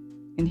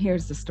 And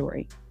here's the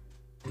story.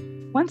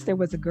 Once there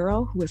was a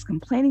girl who was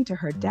complaining to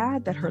her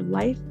dad that her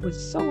life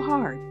was so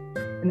hard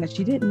and that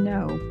she didn't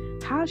know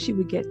how she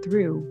would get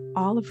through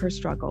all of her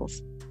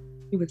struggles.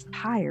 She was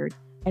tired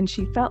and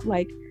she felt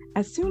like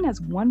as soon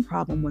as one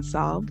problem was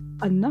solved,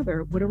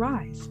 another would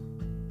arise.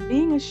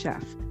 Being a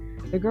chef,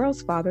 the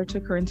girl's father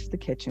took her into the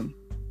kitchen.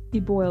 He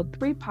boiled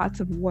 3 pots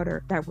of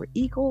water that were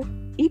equal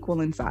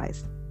in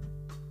size.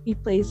 He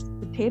placed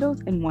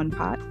potatoes in one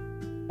pot,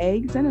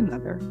 eggs in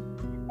another,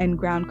 and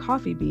ground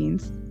coffee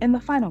beans in the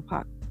final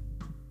pot.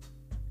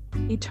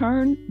 He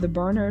turned the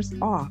burners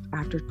off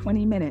after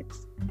 20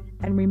 minutes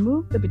and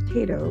removed the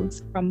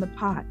potatoes from the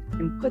pot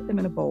and put them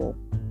in a bowl.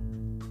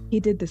 He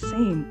did the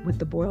same with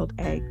the boiled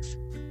eggs.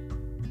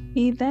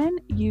 He then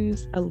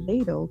used a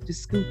ladle to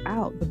scoop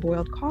out the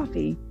boiled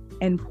coffee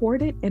and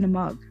poured it in a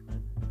mug.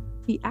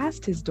 He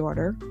asked his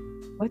daughter,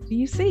 "What do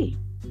you see?"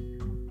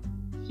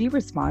 She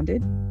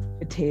responded,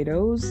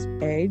 "Potatoes,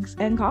 eggs,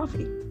 and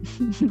coffee."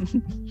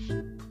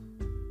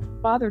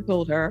 Father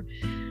told her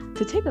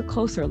to take a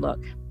closer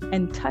look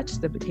and touch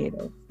the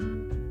potatoes.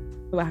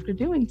 So after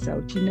doing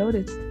so, she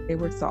noticed they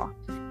were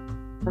soft.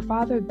 Her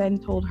father then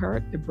told her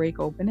to break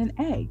open an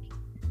egg.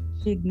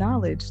 She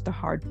acknowledged the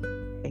hard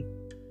egg.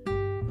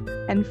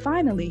 And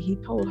finally, he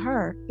told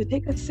her to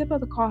take a sip of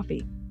the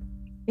coffee.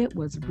 It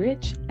was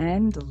rich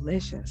and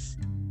delicious.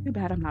 Too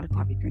bad I'm not a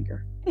coffee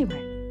drinker.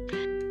 Anyway,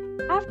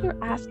 after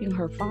asking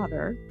her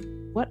father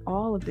what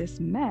all of this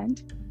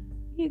meant,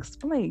 he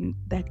explained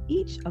that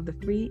each of the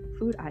 3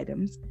 food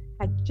items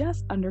had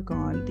just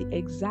undergone the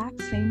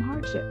exact same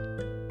hardship,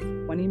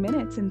 20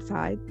 minutes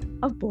inside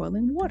of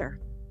boiling water.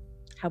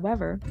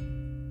 However,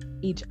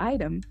 each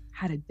item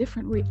had a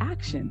different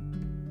reaction.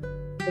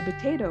 The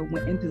potato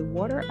went into the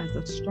water as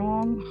a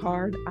strong,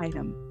 hard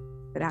item,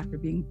 but after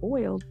being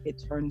boiled,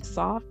 it turned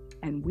soft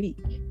and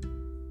weak.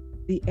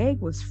 The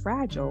egg was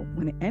fragile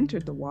when it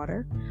entered the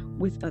water,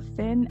 with a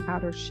thin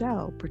outer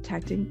shell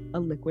protecting a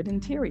liquid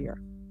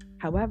interior.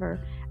 However,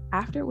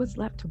 after it was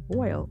left to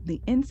boil, the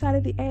inside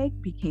of the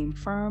egg became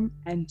firm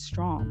and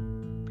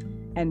strong.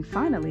 And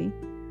finally,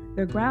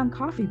 the ground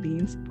coffee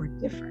beans were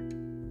different.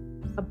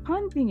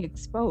 Upon being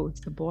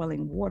exposed to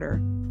boiling water,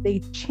 they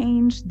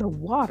changed the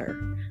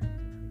water,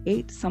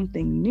 ate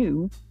something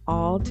new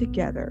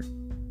altogether.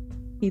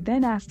 He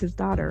then asked his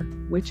daughter,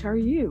 "Which are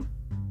you?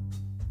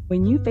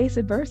 When you face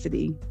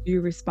adversity, do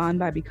you respond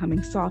by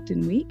becoming soft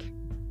and weak?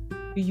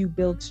 Do you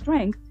build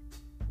strength,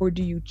 or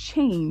do you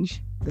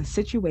change the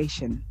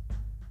situation?"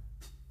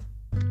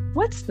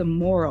 What's the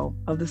moral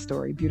of the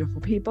story, beautiful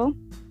people?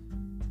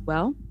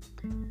 Well,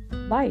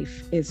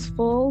 life is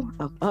full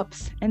of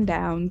ups and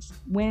downs,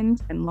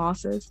 wins and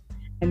losses,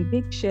 and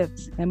big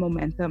shifts and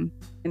momentum,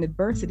 and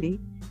adversity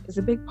is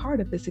a big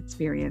part of this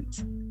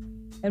experience.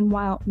 And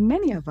while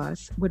many of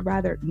us would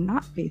rather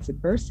not face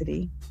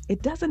adversity,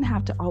 it doesn't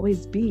have to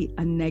always be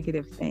a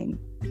negative thing.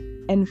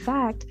 In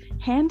fact,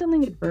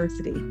 handling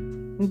adversity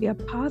can be a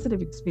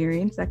positive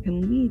experience that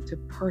can lead to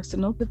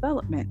personal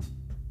development.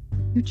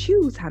 You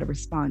choose how to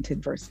respond to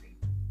adversity,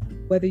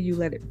 whether you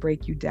let it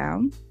break you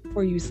down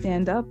or you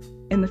stand up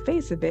in the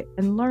face of it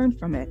and learn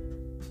from it.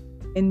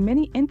 In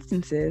many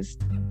instances,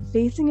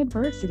 facing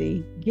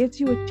adversity gives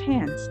you a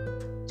chance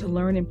to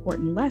learn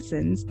important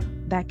lessons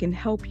that can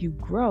help you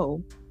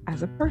grow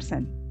as a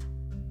person.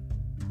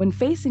 When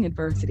facing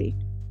adversity,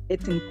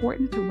 it's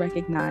important to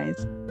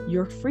recognize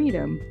your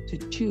freedom to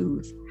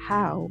choose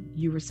how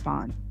you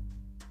respond.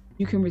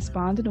 You can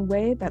respond in a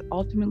way that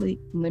ultimately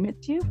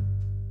limits you,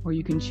 or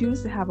you can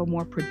choose to have a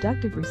more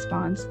productive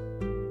response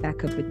that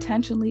could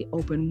potentially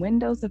open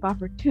windows of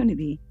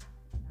opportunity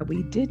that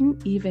we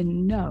didn't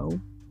even know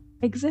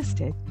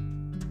existed.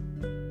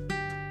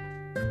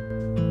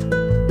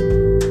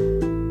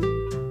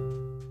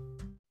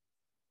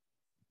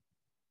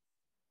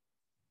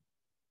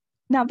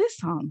 Now, this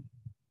song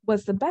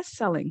was the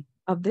best-selling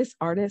of this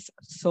artist's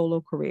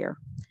solo career,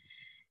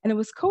 and it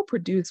was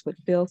co-produced with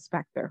Phil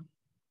Spector.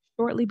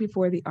 Shortly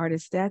before the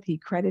artist's death, he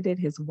credited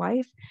his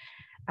wife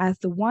as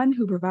the one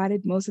who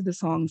provided most of the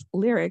song's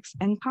lyrics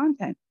and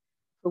content,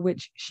 for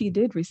which she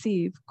did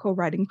receive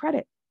co-writing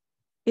credit.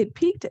 It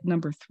peaked at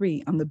number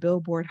 3 on the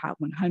Billboard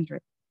Hot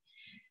 100.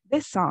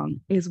 This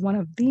song is one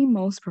of the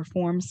most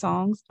performed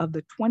songs of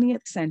the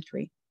 20th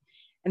century,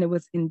 and it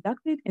was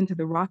inducted into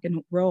the Rock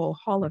and Roll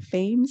Hall of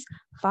Fame's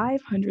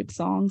 500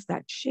 songs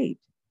that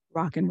shaped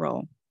rock and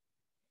roll.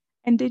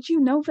 And did you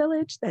know,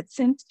 Village, that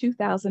since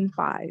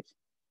 2005,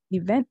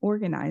 event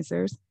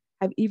organizers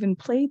have even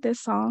played this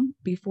song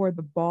before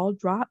the ball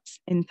drops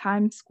in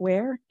Times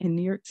Square in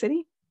New York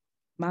City?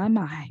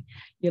 My,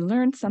 you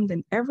learn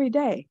something every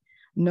day,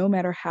 no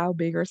matter how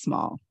big or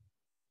small.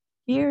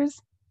 Here's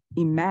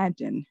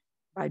Imagine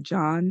by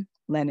John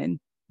Lennon.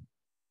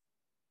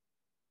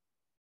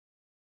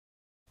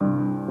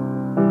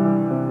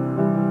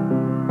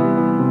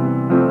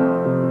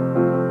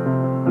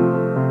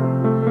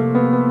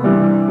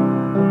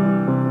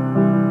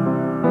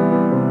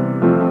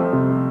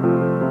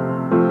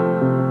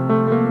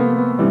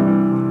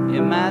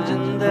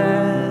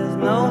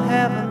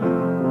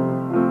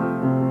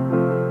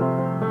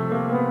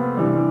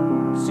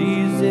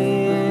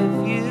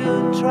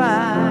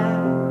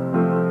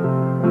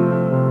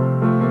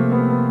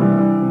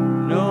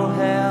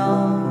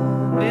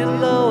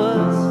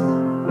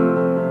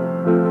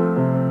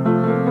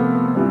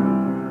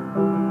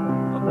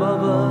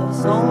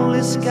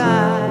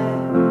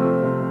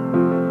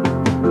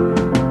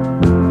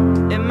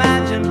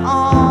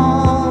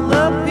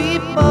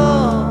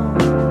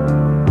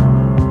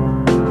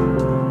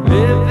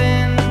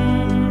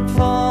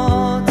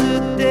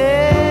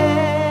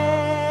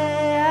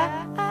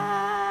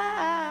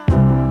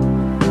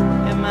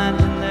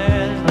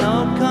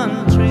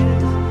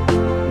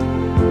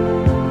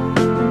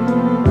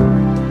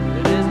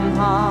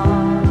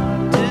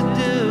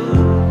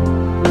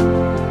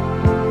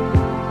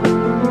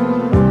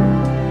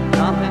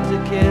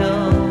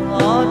 kill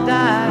or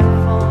die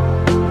for,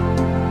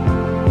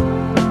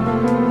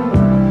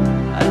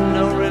 and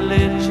no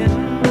religion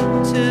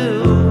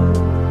too.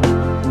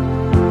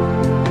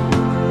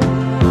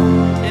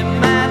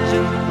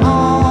 Imagine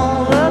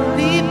all the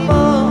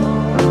people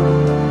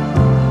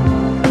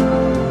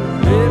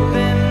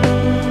living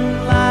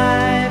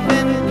life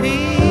in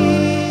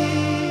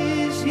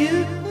peace.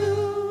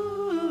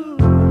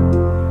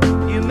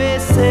 You may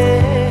say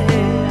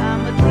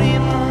I'm a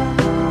dreamer,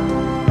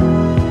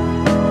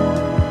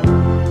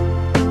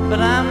 but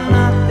I'm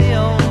not the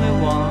only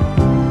one.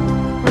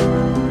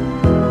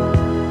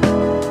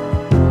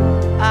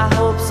 I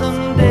hope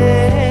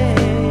someday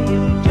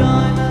you'll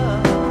join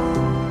us,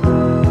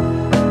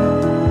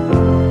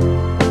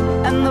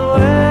 and the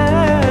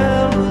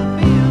world will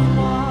be as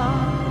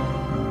one.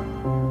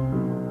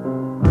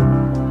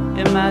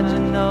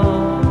 Imagine no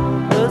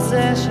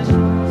possessions.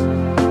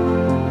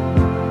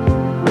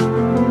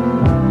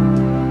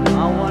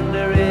 I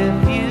wonder if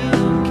you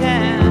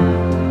can.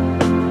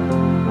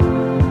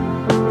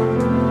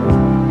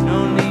 No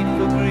need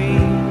for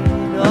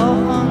greed or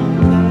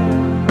hunger,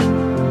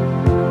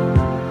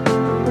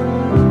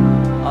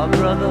 or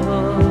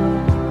brotherhood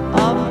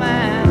of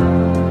man.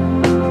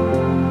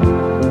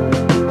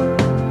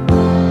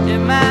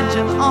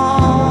 Imagine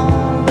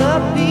all the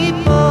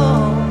people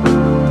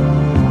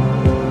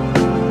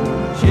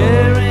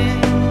sharing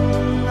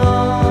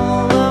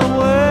all the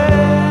world.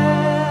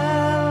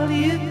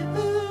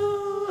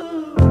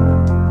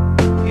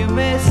 You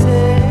may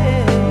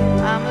say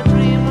I'm a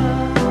dreamer,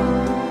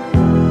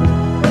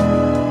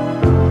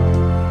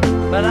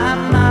 but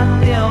I'm not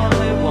the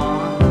only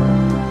one.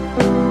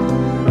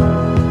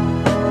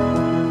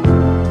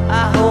 I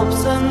hope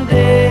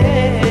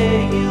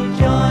someday you'll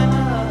join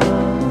us,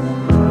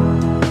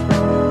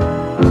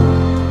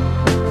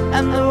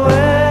 and the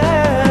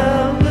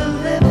world will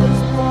live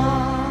as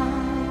one.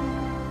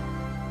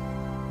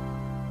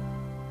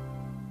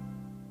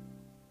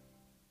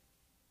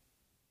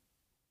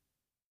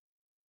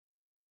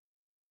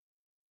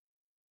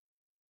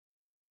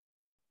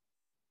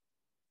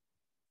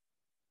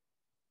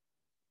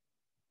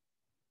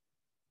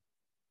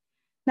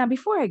 Now,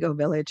 before I go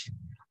village,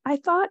 I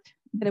thought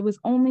that it was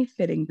only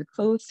fitting to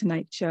close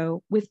tonight's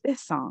show with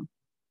this song.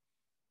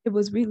 It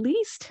was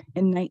released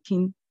in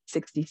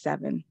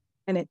 1967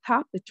 and it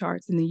topped the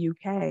charts in the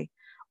UK,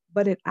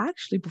 but it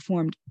actually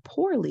performed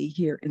poorly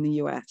here in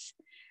the US.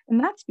 And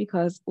that's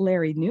because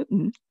Larry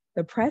Newton,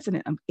 the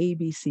president of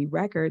ABC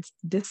Records,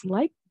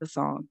 disliked the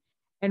song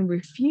and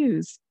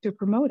refused to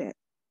promote it.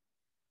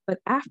 But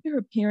after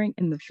appearing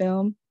in the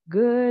film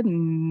Good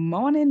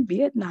Morning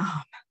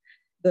Vietnam,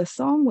 the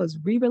song was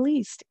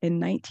re-released in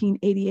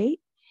 1988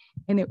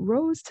 and it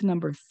rose to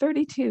number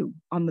 32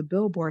 on the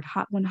Billboard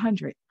Hot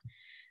 100.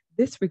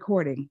 This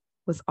recording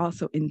was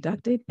also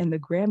inducted in the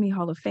Grammy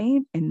Hall of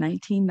Fame in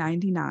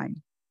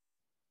 1999.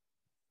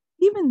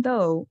 Even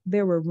though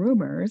there were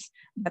rumors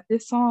that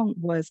this song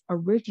was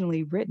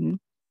originally written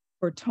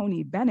for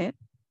Tony Bennett,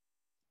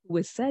 who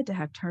was said to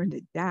have turned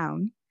it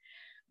down,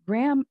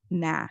 Graham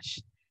Nash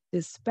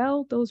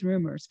dispelled those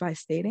rumors by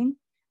stating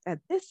that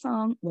this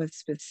song was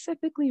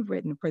specifically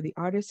written for the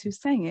artist who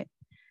sang it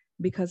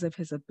because of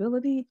his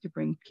ability to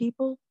bring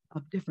people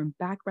of different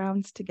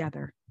backgrounds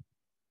together.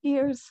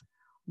 Here's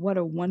What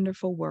a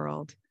Wonderful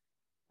World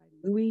by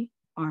Louis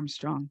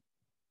Armstrong.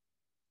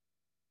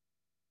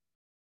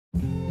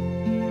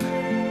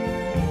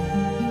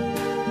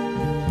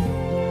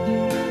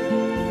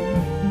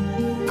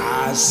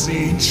 I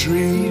see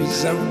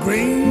trees of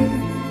green,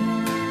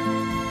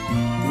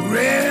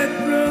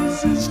 red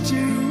roses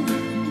too.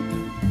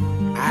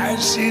 I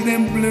see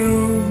them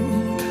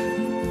bloom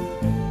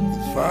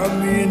for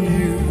me and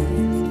you,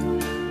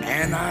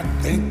 and I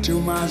think to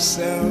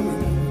myself,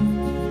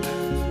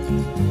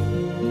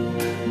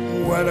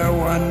 what a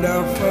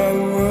wonderful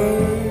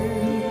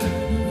world.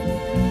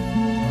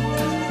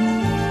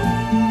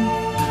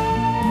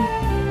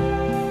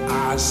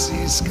 I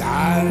see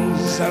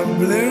skies of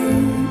blue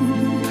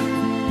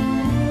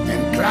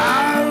and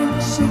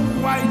clouds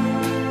of white,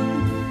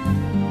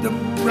 the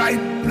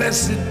bright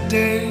blessed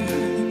day,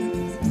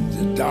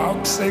 the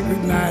dark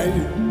sacred night,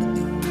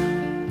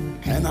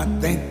 and I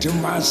think to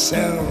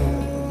myself,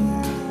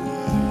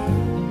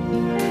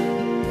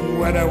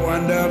 what a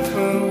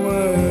wonderful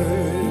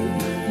world.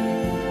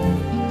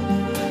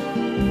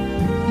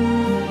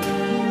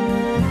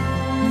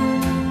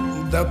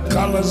 The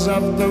colors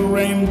of the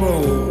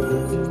rainbow,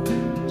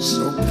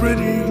 so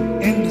pretty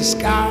in the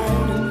sky,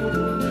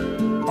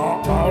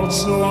 are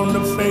also on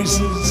the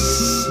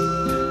faces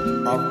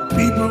of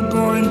people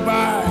going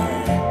by.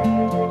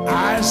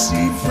 I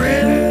see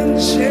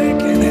friends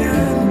shaking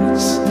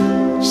hands,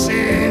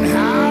 saying,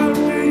 how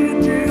do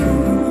you do?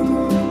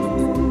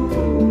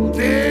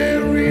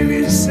 They're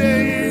really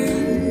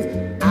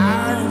saying,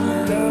 I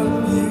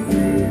love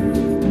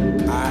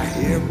you. I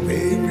hear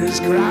babies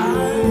cry,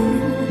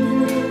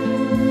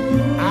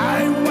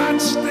 I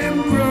watch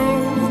them grow.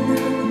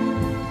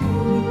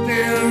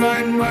 They'll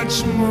learn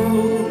much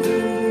more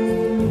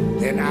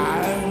than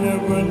I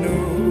never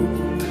knew.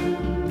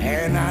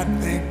 and I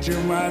think to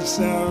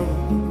myself,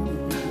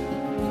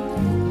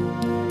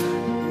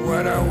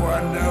 what a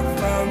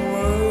wonderful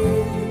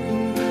world.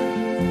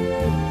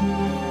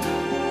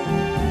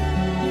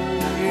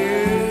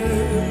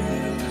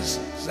 Yes,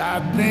 I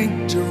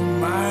think to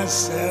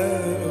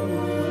myself,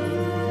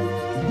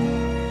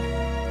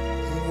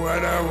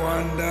 what a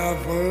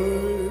wonderful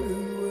world.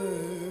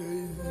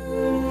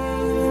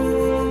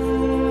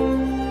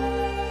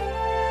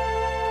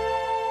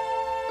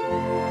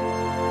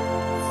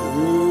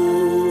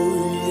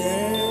 Oh,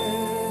 yeah.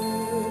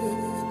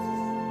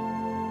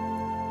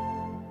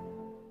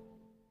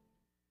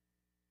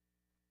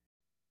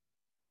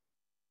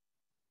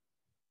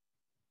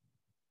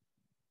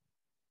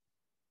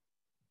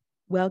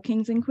 Well,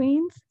 kings and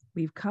queens,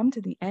 we've come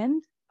to the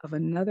end of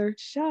another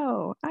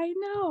show. I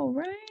know,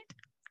 right?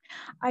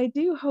 I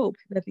do hope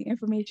that the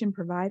information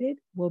provided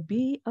will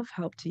be of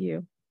help to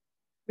you.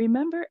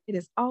 Remember, it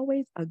is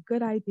always a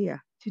good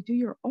idea to do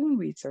your own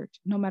research,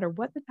 no matter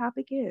what the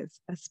topic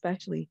is,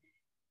 especially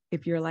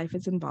if your life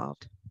is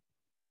involved.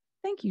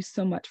 Thank you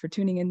so much for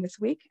tuning in this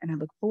week, and I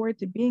look forward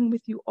to being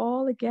with you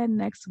all again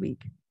next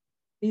week.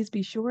 Please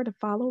be sure to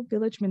follow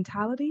Village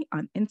Mentality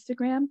on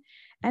Instagram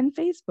and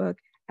Facebook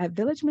at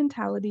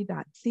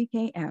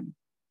villagementality.ckm.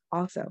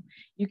 Also,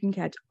 you can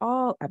catch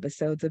all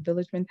episodes of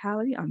Village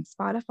Mentality on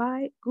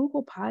Spotify,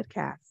 Google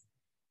Podcasts,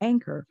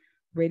 Anchor,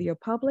 Radio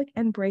Public,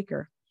 and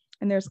Breaker.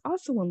 And there's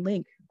also a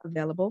link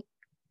available to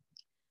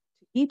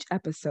each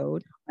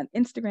episode on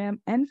Instagram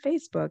and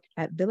Facebook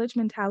at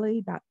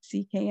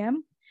villagementality.ckm,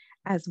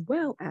 as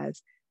well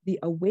as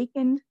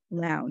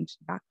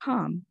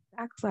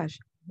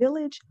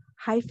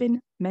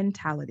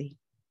theawakenedlounge.com/village-mentality.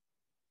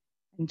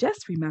 And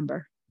just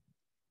remember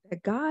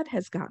that God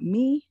has got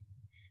me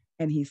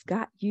and he's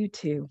got you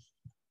too.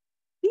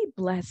 Be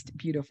blessed,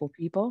 beautiful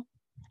people.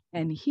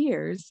 And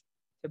here's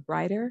to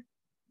brighter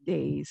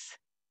days.